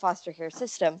part of the foster care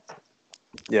system.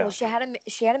 Yeah. Well, she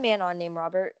had a man on named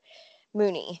Robert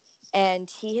Mooney, and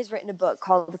he has written a book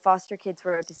called The Foster Kids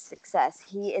Road to Success.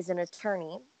 He is an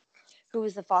attorney who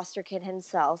was a foster kid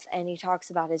himself, and he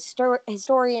talks about his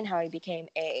story and how he became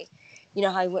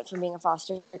how he went from being a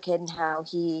foster kid and how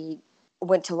he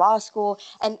went to law school.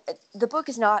 And the book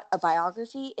is not a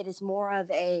biography. It is more of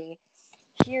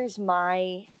here's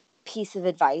my piece of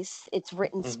advice. It's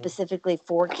written specifically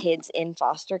for kids in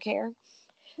foster care,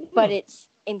 but it's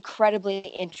incredibly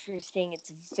interesting.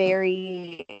 It's a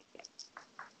very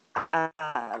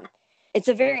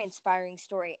inspiring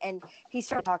story. And he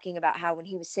started talking about how when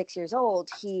he was 6 years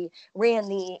old, he ran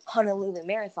the Honolulu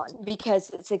Marathon, because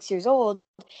at 6 years old,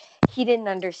 he didn't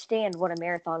understand what a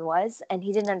marathon was, and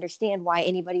he didn't understand why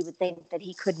anybody would think that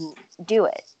he couldn't do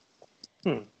it.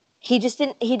 he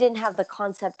didn't have the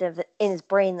concept of in his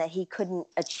brain that he couldn't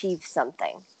achieve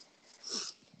something.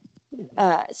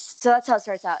 So that's how it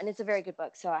starts out, and it's a very good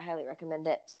book, so I highly recommend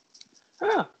it.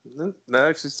 That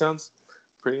actually sounds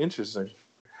pretty interesting.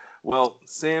 Well,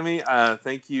 Sammy,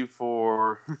 thank you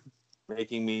for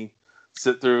making me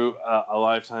sit through a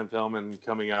Lifetime film and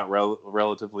coming out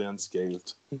relatively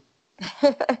unscathed.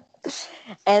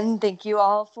 And thank you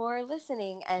all for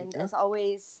listening. And as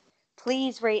always,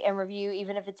 please rate and review.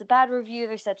 Even if it's a bad review,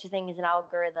 there's such a thing as an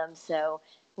algorithm. So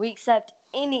we accept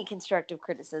any constructive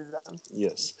criticism.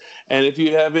 Yes. And if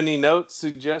you have any notes,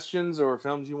 suggestions, or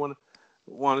films you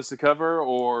want us to cover,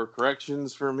 or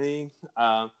corrections for me,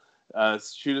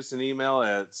 shoot us an email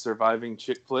at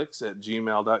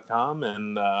survivingchickflicks@gmail.com,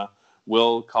 and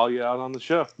we'll call you out on the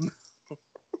show.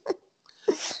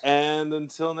 And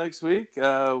until next week,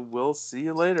 we'll see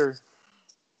you later.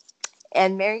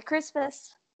 And Merry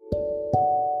Christmas.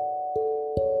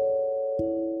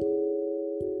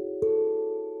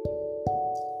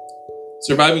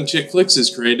 Surviving Chick Flicks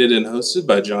is created and hosted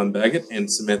by John Baggett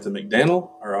and Samantha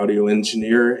McDaniel. Our audio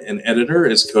engineer and editor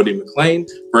is Cody McLean.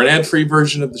 For an ad-free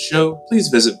version of the show, please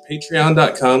visit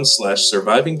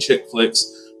patreon.com/survivingchickflicks,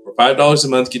 where $5 a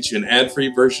month gets you an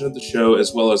ad-free version of the show,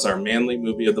 as well as our manly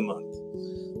movie of the month.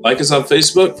 Like us on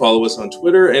Facebook, follow us on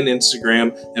Twitter and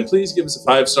Instagram, and please give us a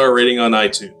 5-star rating on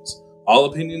iTunes. All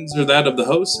opinions are that of the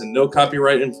host, and no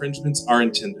copyright infringements are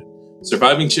intended.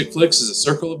 Surviving Chick Flicks is a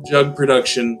Circle of Jug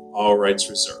production, all rights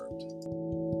reserved.